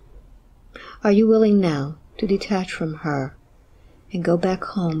head. Are you willing now to detach from her and go back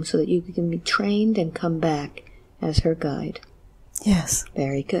home so that you can be trained and come back as her guide? Yes.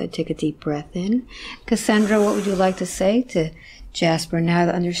 Very good. Take a deep breath in. Cassandra, what would you like to say to Jasper now,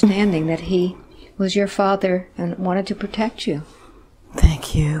 the understanding that he was your father and wanted to protect you?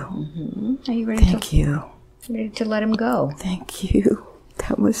 Thank you. Are you ready ready to let him go? Thank you.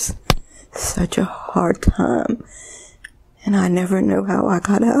 That was such a hard time. And I never knew how I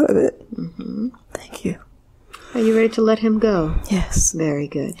got out of it. Thank you. Are you ready to let him go? Yes. Very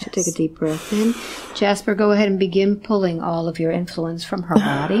good. Yes. So take a deep breath in. Jasper, go ahead and begin pulling all of your influence from her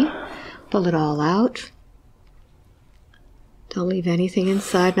body. Pull it all out. Don't leave anything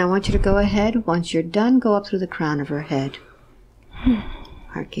inside. Now I want you to go ahead. Once you're done, go up through the crown of her head.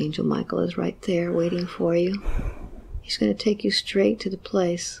 Archangel Michael is right there waiting for you. He's going to take you straight to the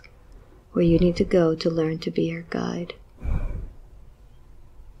place where you need to go to learn to be her guide.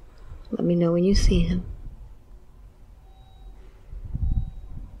 Let me know when you see him.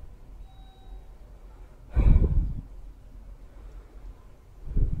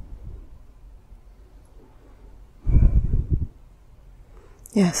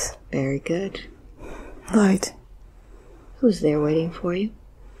 Yes. Very good. Light. Who's there waiting for you?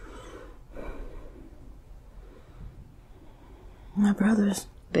 My brothers.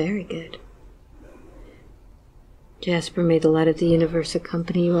 Very good. Jasper, may the light of the universe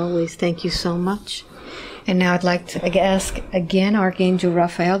accompany you always. Thank you so much. And now I'd like to ask again Archangel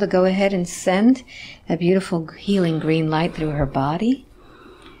Raphael to go ahead and send a beautiful healing green light through her body,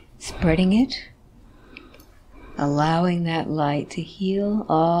 spreading it, allowing that light to heal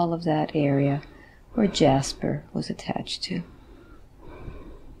all of that area where Jasper was attached to.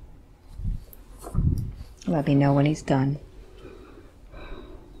 Let me know when he's done.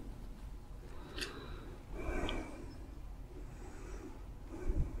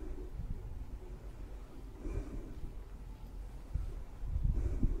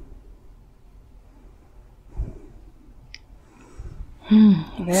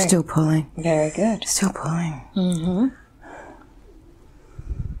 Still pulling. Very good. Still pulling. Mm-hmm.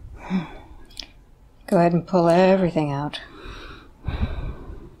 Go ahead and pull everything out.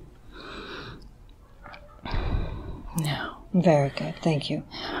 No. Very good. Thank you.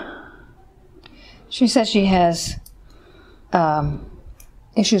 She says she has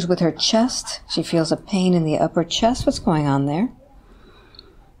issues with her chest. She feels a pain in the upper chest. What's going on there?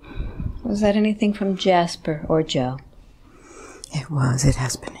 Was that anything from Jasper or Joe? It was. It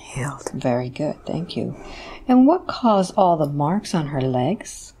has been healed. Very good. Thank you. And what caused all the marks on her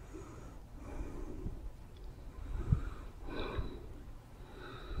legs?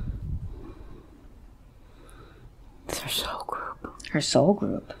 It's her soul group. Her soul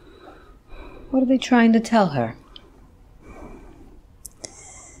group. What are they trying to tell her?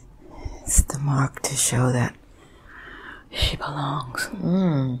 It's the mark to show that she belongs.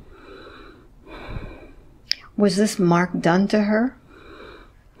 Was this mark done to her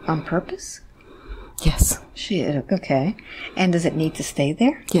on purpose? Yes. Okay. And does it need to stay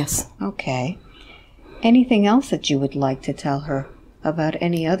there? Yes. Okay. Anything else that you would like to tell her about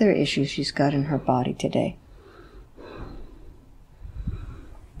any other issues she's got in her body today?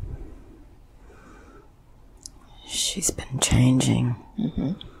 She's been changing.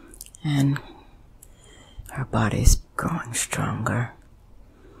 Mm-hmm. And her body's growing stronger.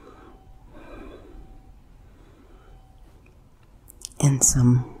 In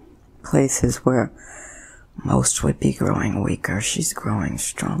some places where most would be growing weaker, she's growing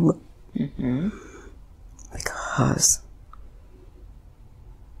stronger. Mm-hmm. Because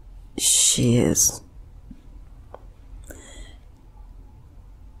she is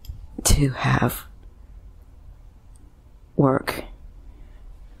to have work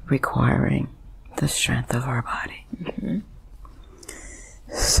requiring the strength of her body. Mm-hmm.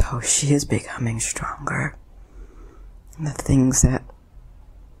 So she is becoming stronger. And the things that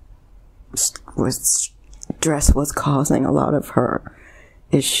stress was causing a lot of her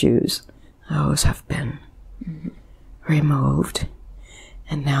issues, those have been removed.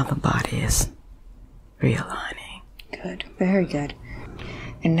 And now the body is realigning. Good. Very good.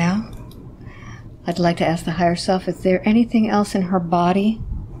 And now, I'd like to ask the higher self, is there anything else in her body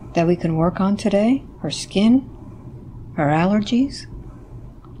that we can work on today? Her skin? Her allergies?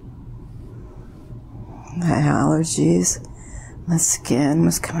 The allergies, the skin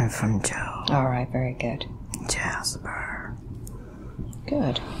was coming from Joe. All right, very good. Jasper.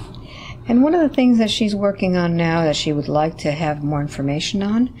 Good. And one of the things that she's working on now that she would like to have more information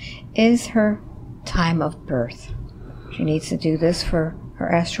on is her time of birth. She needs to do this for her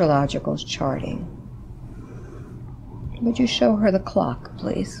astrological charting. Would you show her the clock,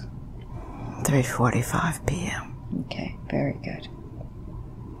 please? 3:45 p.m. Okay, very good.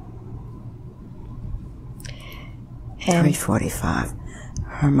 And 3:45.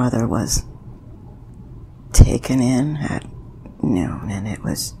 Her mother was taken in at noon, and it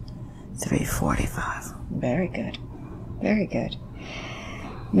was 3:45. very good. Very good.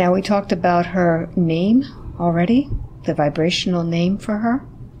 Now, we talked about her name already, the vibrational name for her.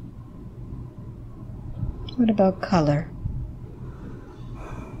 What about color?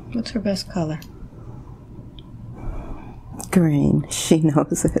 What's her best color? Green. She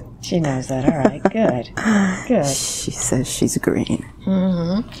knows it. She knows that. All right, good. Good. She says she's green.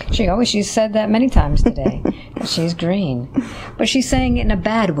 Mm-hmm. She's said that many times today, that she's green. But she's saying it in a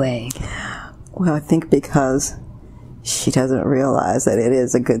bad way. Well, I think because she doesn't realize that it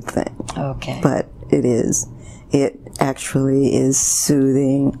is a good thing. Okay. But it is. It actually is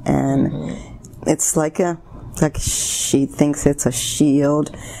soothing, and it's like she thinks it's a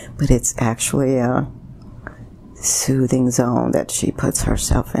shield, but it's actually a soothing zone that she puts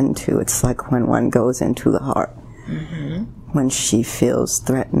herself into. It's like when one goes into the heart. When she feels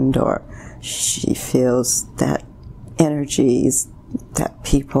threatened, or she feels that energies that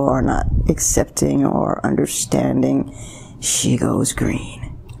people are not accepting or understanding, she goes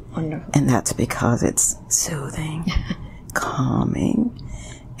green. Wonderful. And that's because it's soothing, calming,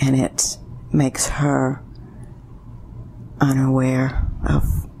 and it makes her unaware of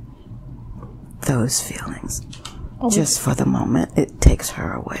those feelings. Just for the moment, it takes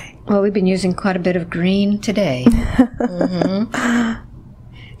her away. Well, we've been using quite a bit of green today.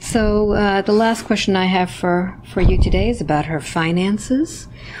 So the last question I have for you today is about her finances.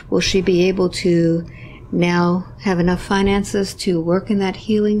 Will she be able to now have enough finances to work in that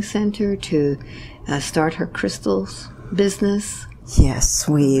healing center, to start her crystals business? Yes,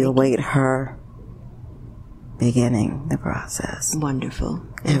 we await her beginning the process. Wonderful.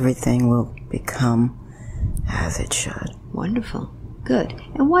 Everything will become as it should. Wonderful. Good.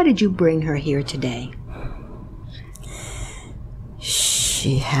 And why did you bring her here today?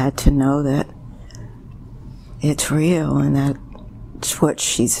 She had to know that it's real and that it's what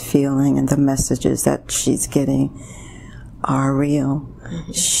she's feeling and the messages that she's getting are real.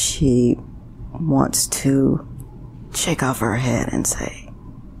 Mm-hmm. She wants to shake off her head and say,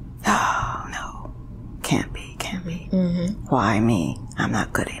 oh, no, can't be. Mm-hmm. Why me? I'm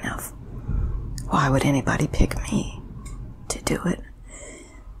not good enough. Why would anybody pick me to do it?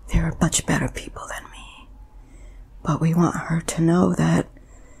 There are much better people than me. But we want her to know that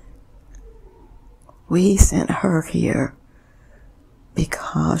we sent her here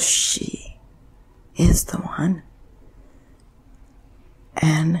because she is the one.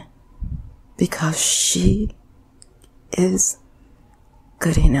 And because she is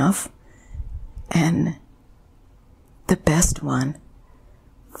good enough and the best one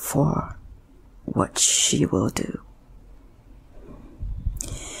for what she will do.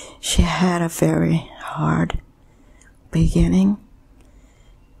 She had a very hard beginning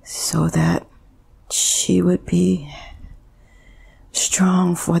so that she would be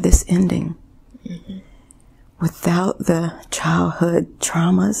strong for this ending. Mm-hmm. Without the childhood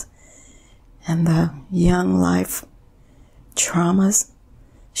traumas and the young life traumas,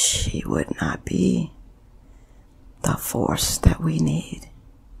 she would not be the force that we need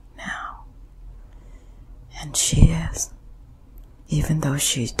now. And she is. Even though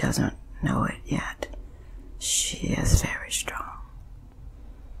she doesn't know it yet, she is very strong.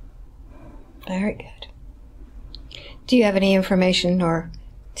 Very good. Do you have any information or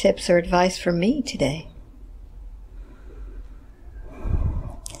tips or advice for me today?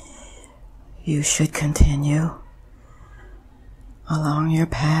 You should continue along your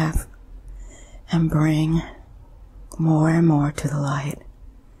path and bring more and more to the light,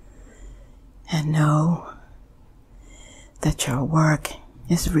 and know that your work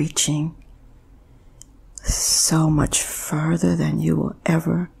is reaching so much further than you will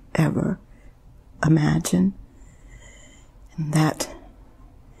ever imagine, and that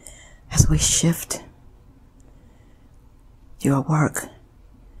as we shift, your work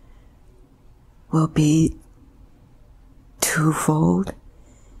will be twofold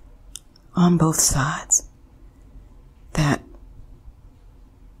on both sides. That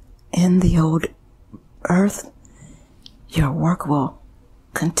in the old earth, your work will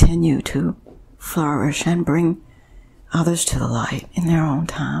continue to flourish and bring others to the light in their own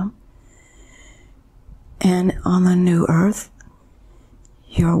time. And on the new earth,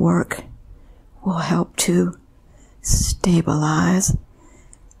 your work will help to stabilize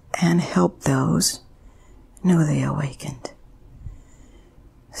and help those newly awakened.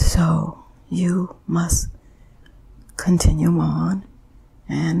 So you must continue on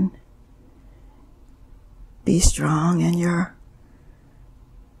and be strong in your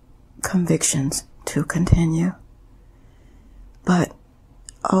convictions to continue, but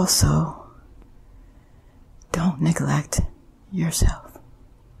also don't neglect yourself.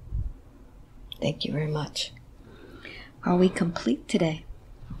 Thank you very much. Are we complete today?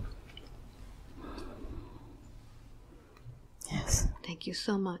 Yes. Thank you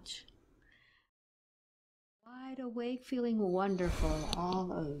so much. Wide awake, feeling wonderful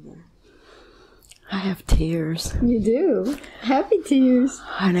all over. I have tears. You do? Happy tears.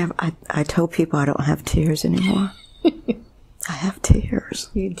 I told people I don't have tears anymore. I have tears.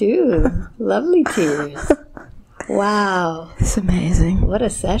 You do. Lovely tears. Wow. It's amazing. What a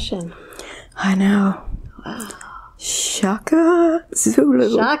session. I know. Wow. Shaka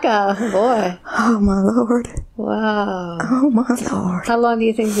Zulu. Shaka, boy. Oh, my Lord. Wow. Oh, my Lord. How long do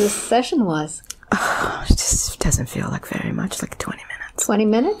you think this session was? It just doesn't feel like very much, like 20 minutes. 20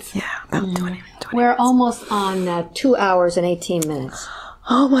 minutes? Yeah, about 20 minutes. We're almost on 2 hours and 18 minutes.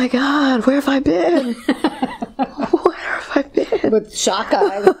 Oh, my God. Where have I been? Where have I been? With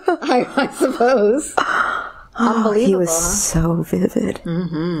Shaka, I suppose. Unbelievable. He was so vivid.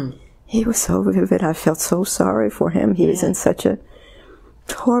 Mm-hmm. He was so vivid. I felt so sorry for him. He was in such a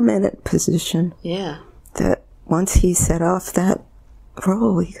tormented position. Yeah. That once he set off that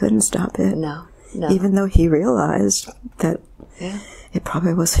role, he couldn't stop it. No. No. Even though he realized that it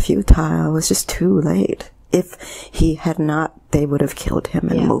probably was futile. It was just too late. If he had not, they would have killed him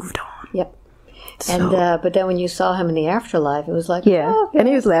and moved on. Yep. So, And but then when you saw him in the afterlife, it was like, and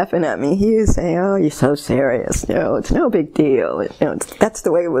he was laughing at me. He was saying, "Oh, you're so serious. You know, it's no big deal. You know, that's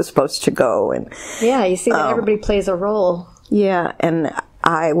the way it was supposed to go." And you see that everybody plays a role. Yeah, and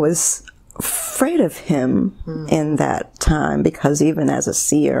I was afraid of him in that time because even as a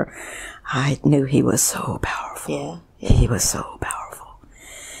seer, I knew he was so powerful. He was so powerful.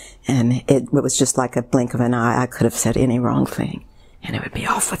 And it was just like a blink of an eye. I could have said any wrong thing, and it would be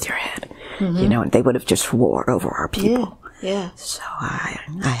off with your head. You know, and they would have just warred over our people. So I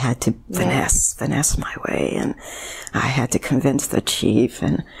had to finesse my way, and I had to convince the chief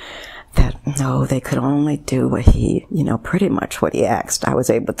and that no, they could only do what he, you know, pretty much what he asked. I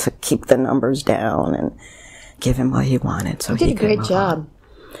was able to keep the numbers down and give him what he wanted. So you did a great job.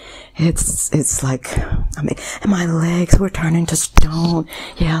 It's like, I mean, and my legs were turning to stone.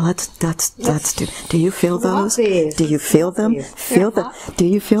 Yeah, let's do you feel those? Do you feel them? Feel that? Do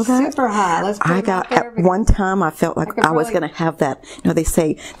you feel that? Super hot. Let's put at one time I felt like I was going to have that, you know, they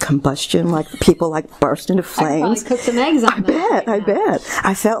say combustion, like people like burst into flames. I cook some eggs on I bet.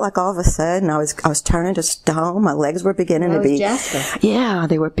 I felt like all of a sudden I was turning to stone. My legs were beginning to be,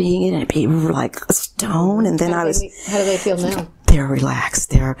 they were beginning to be like stone. And then how do they feel now? They're relaxed.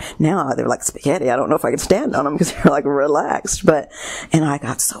 They're like spaghetti. I don't know if I can stand on them because they're like relaxed. And I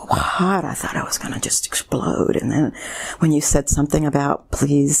got so hot, I thought I was going to just explode. And then when you said something about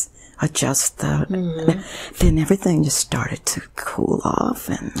please adjust then everything just started to cool off,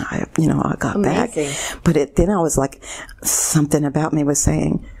 and I got back. But then I was like, something about me was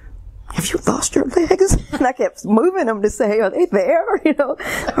saying, have you lost your legs? And I kept moving them to say, are they there? You know,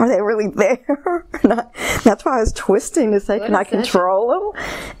 are they really there? And that's why I was twisting to say, can I control them?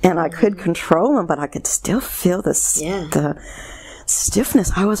 And I could control them, but I could still feel the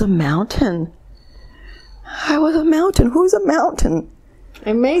stiffness. I was a mountain. Who's a mountain?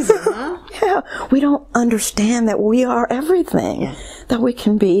 Amazing, huh? We don't understand that we are everything, that we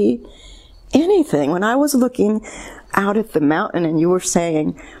can be anything. When I was looking out at the mountain and you were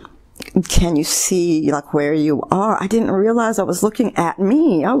saying, can you see like where you are? I didn't realize I was looking at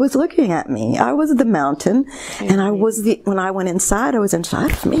me. I was looking at me. I was the mountain, and when I went inside, I was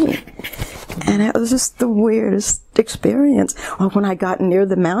inside of me. And it was just the weirdest experience. Or when I got near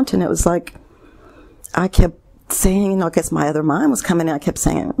the mountain, it was like, I kept saying, I guess my other mind was coming in. I kept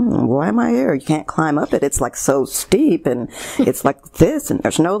saying, why am I here? You can't climb up it. It's like so steep, and it's like this, and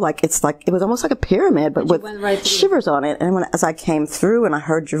there's no it was almost like a pyramid, but with shivers on it. And as I came through and I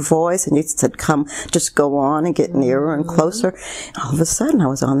heard your voice and you said, come, just go on and get nearer and closer. All of a sudden I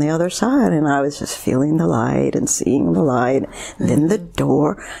was on the other side, and I was just feeling the light and seeing the light. And then the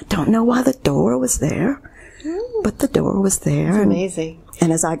door, don't know why the door was there, but the door was there. It's amazing.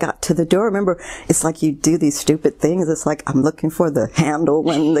 And as I got to the door, remember, it's like you do these stupid things. It's like I'm looking for the handle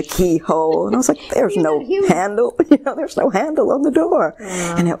and the keyhole. And I was like, there's no handle. There's no handle on the door.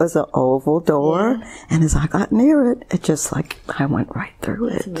 And it was an oval door. And as I got near it, it just like, I went right through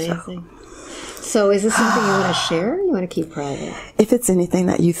it. Amazing. So is this something you want to share, or you want to keep private? If it's anything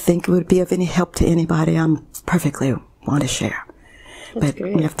that you think would be of any help to anybody, I'm perfectly want to share. But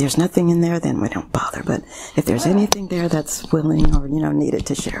if there's nothing in there, then we don't bother. But if there's anything there that's willing or needed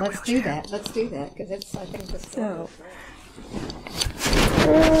to share, let's do that. Let's do that, because it's, I think, just so.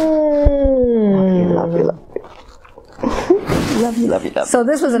 Love you. So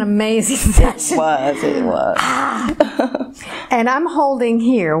this was an amazing session. It was. And I'm holding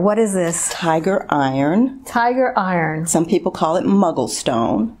here. What is this? Tiger iron. Tiger iron. Some people call it muggle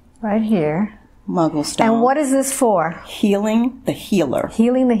stone. Right here. Muggle stone. And what is this for? Healing the healer.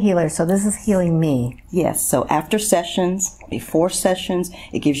 Healing the healer. So this is healing me. Yes. So after sessions, before sessions,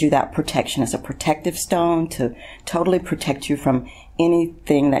 it gives you that protection. It's a protective stone to totally protect you from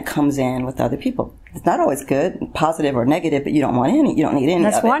anything that comes in with other people. It's not always good, positive or negative, but you don't need any of it.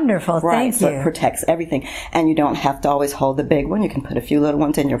 That's wonderful. Right. Thank you. So it protects everything. And you don't have to always hold the big one. You can put a few little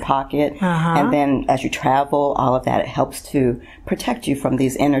ones in your pocket. And then as you travel, all of that, it helps to protect you from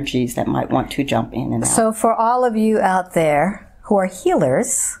these energies that might want to jump in and out. So for all of you out there who are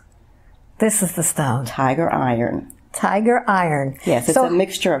healers, this is the stone. Tiger iron. Tiger iron. Yes, it's a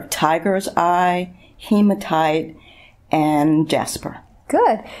mixture of tiger's eye, hematite, and jasper.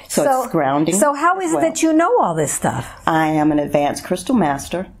 Good. So it's grounding. So how is it that you know all this stuff? I am an advanced crystal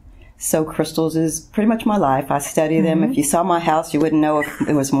master. So crystals is pretty much my life. I study them. If you saw my house, you wouldn't know if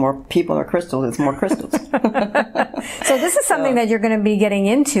it was more people or crystals. It's more crystals. So this is something that you're going to be getting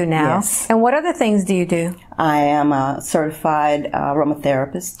into now. Yes. And what other things do you do? I am a certified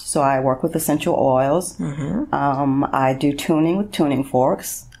aromatherapist, so I work with essential oils. I do tuning with tuning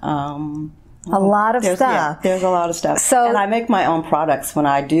forks. A lot of stuff. Yeah, there's a lot of stuff. So, and I make my own products. When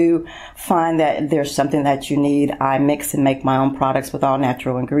I do find that there's something that you need, I mix and make my own products with all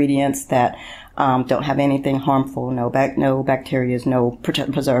natural ingredients that don't have anything harmful, no bacteria, no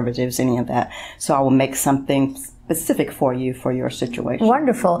preservatives, any of that. So I will make something specific for you for your situation.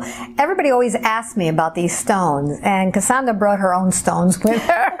 Wonderful. Everybody always asks me about these stones, and Cassandra brought her own stones with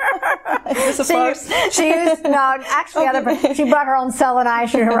her. She used, no, actually, she brought her own selenite,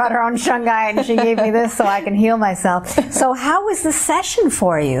 she brought her own shungite, and she gave me this so I can heal myself. So how was the session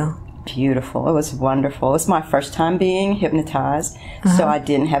for you? Beautiful. It was wonderful. It was my first time being hypnotized, so I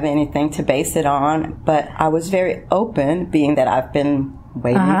didn't have anything to base it on, but I was very open, being that I've been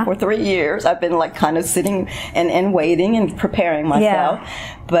waiting for 3 years. I've been like kind of sitting and waiting and preparing myself.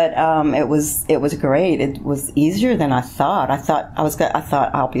 But it was great. It was easier than I thought. I thought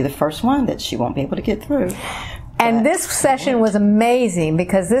I'll be the first one that she won't be able to get through. And this session was amazing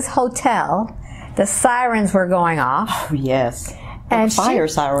because this hotel, the sirens were going off. Oh, yes. And the fire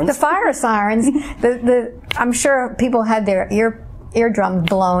sirens. The fire sirens. I'm sure people had their eardrums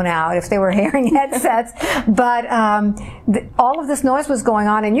blown out if they were hearing headsets, but all of this noise was going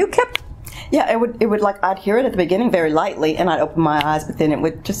on, and you kept. Yeah, it would like, I'd hear it at the beginning very lightly, and I'd open my eyes, but then it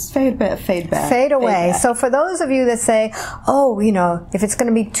would just fade away. Fade away. So for those of you that say, oh, if it's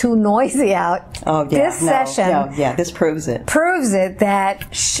going to be too noisy out, this session, this proves it. Proves it that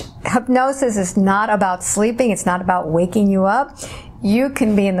hypnosis is not about sleeping. It's not about waking you up. You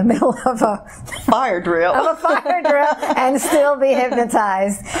can be in the middle of a fire drill, and still be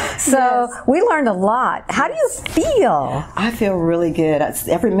hypnotized. So we learned a lot. How do you feel? I feel really good.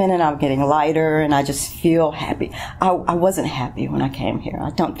 Every minute I'm getting lighter, and I just feel happy. I wasn't happy when I came here.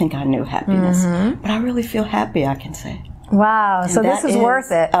 I don't think I knew happiness, but I really feel happy, I can say. Wow, so this is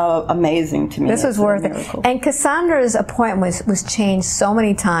worth it. Amazing to me. This was worth it. And Cassandra's appointment was changed so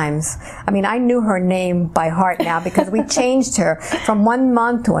many times. I mean, I knew her name by heart now because we changed her from 1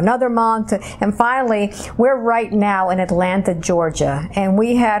 month to another month. And finally, we're right now in Atlanta, Georgia. And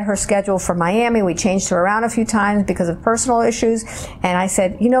we had her scheduled for Miami. We changed her around a few times because of personal issues. And I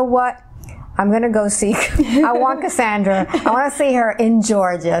said, you know what? I'm going to go see, I want Cassandra. I want to see her in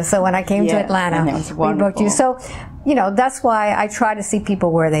Georgia. So when I came to Atlanta, we booked you. So, that's why I try to see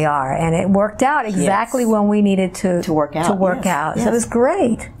people where they are. And it worked out exactly when we needed to work out. So it was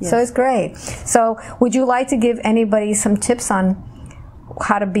great. So it's great. So would you like to give anybody some tips on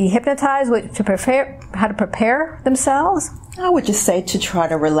how to be hypnotized, how to prepare themselves? I would just say to try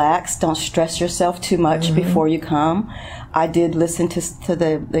to relax. Don't stress yourself too much before you come. I did listen to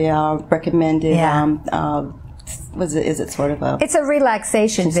the recommended. Is it sort of a? It's a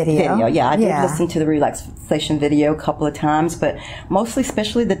relaxation video. Yeah, I did listen to the relaxation video a couple of times, but mostly,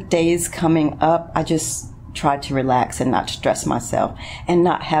 especially the days coming up, I just tried to relax and not stress myself and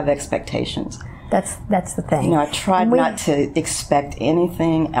not have expectations. That's the thing. I tried not to expect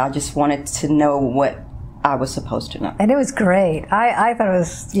anything. I just wanted to know what I was supposed to know. And it was great. I thought it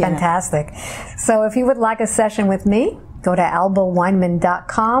was fantastic. So if you would like a session with me, go to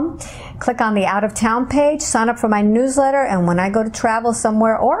albaweinman.com, click on the Out of Town page, sign up for my newsletter, and when I go to travel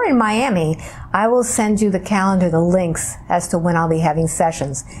somewhere or in Miami, I will send you the calendar, the links as to when I'll be having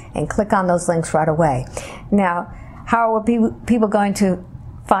sessions, and click on those links right away. Now, how are people going to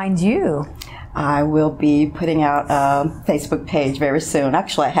find you? I will be putting out a Facebook page very soon.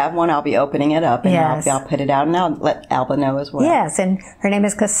 Actually, I have one. I'll be opening it up, and I'll put it out, and I'll let Alba know as well. Yes, and her name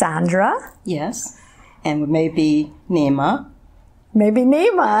is Cassandra. Yes, and maybe Nima. Maybe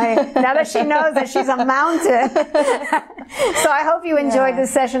Nima, now that she knows that she's a mountain. So I hope you enjoyed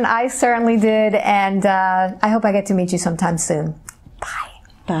this session. I certainly did, and I hope I get to meet you sometime soon. Bye.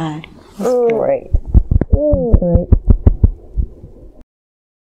 Bye. Great. Great.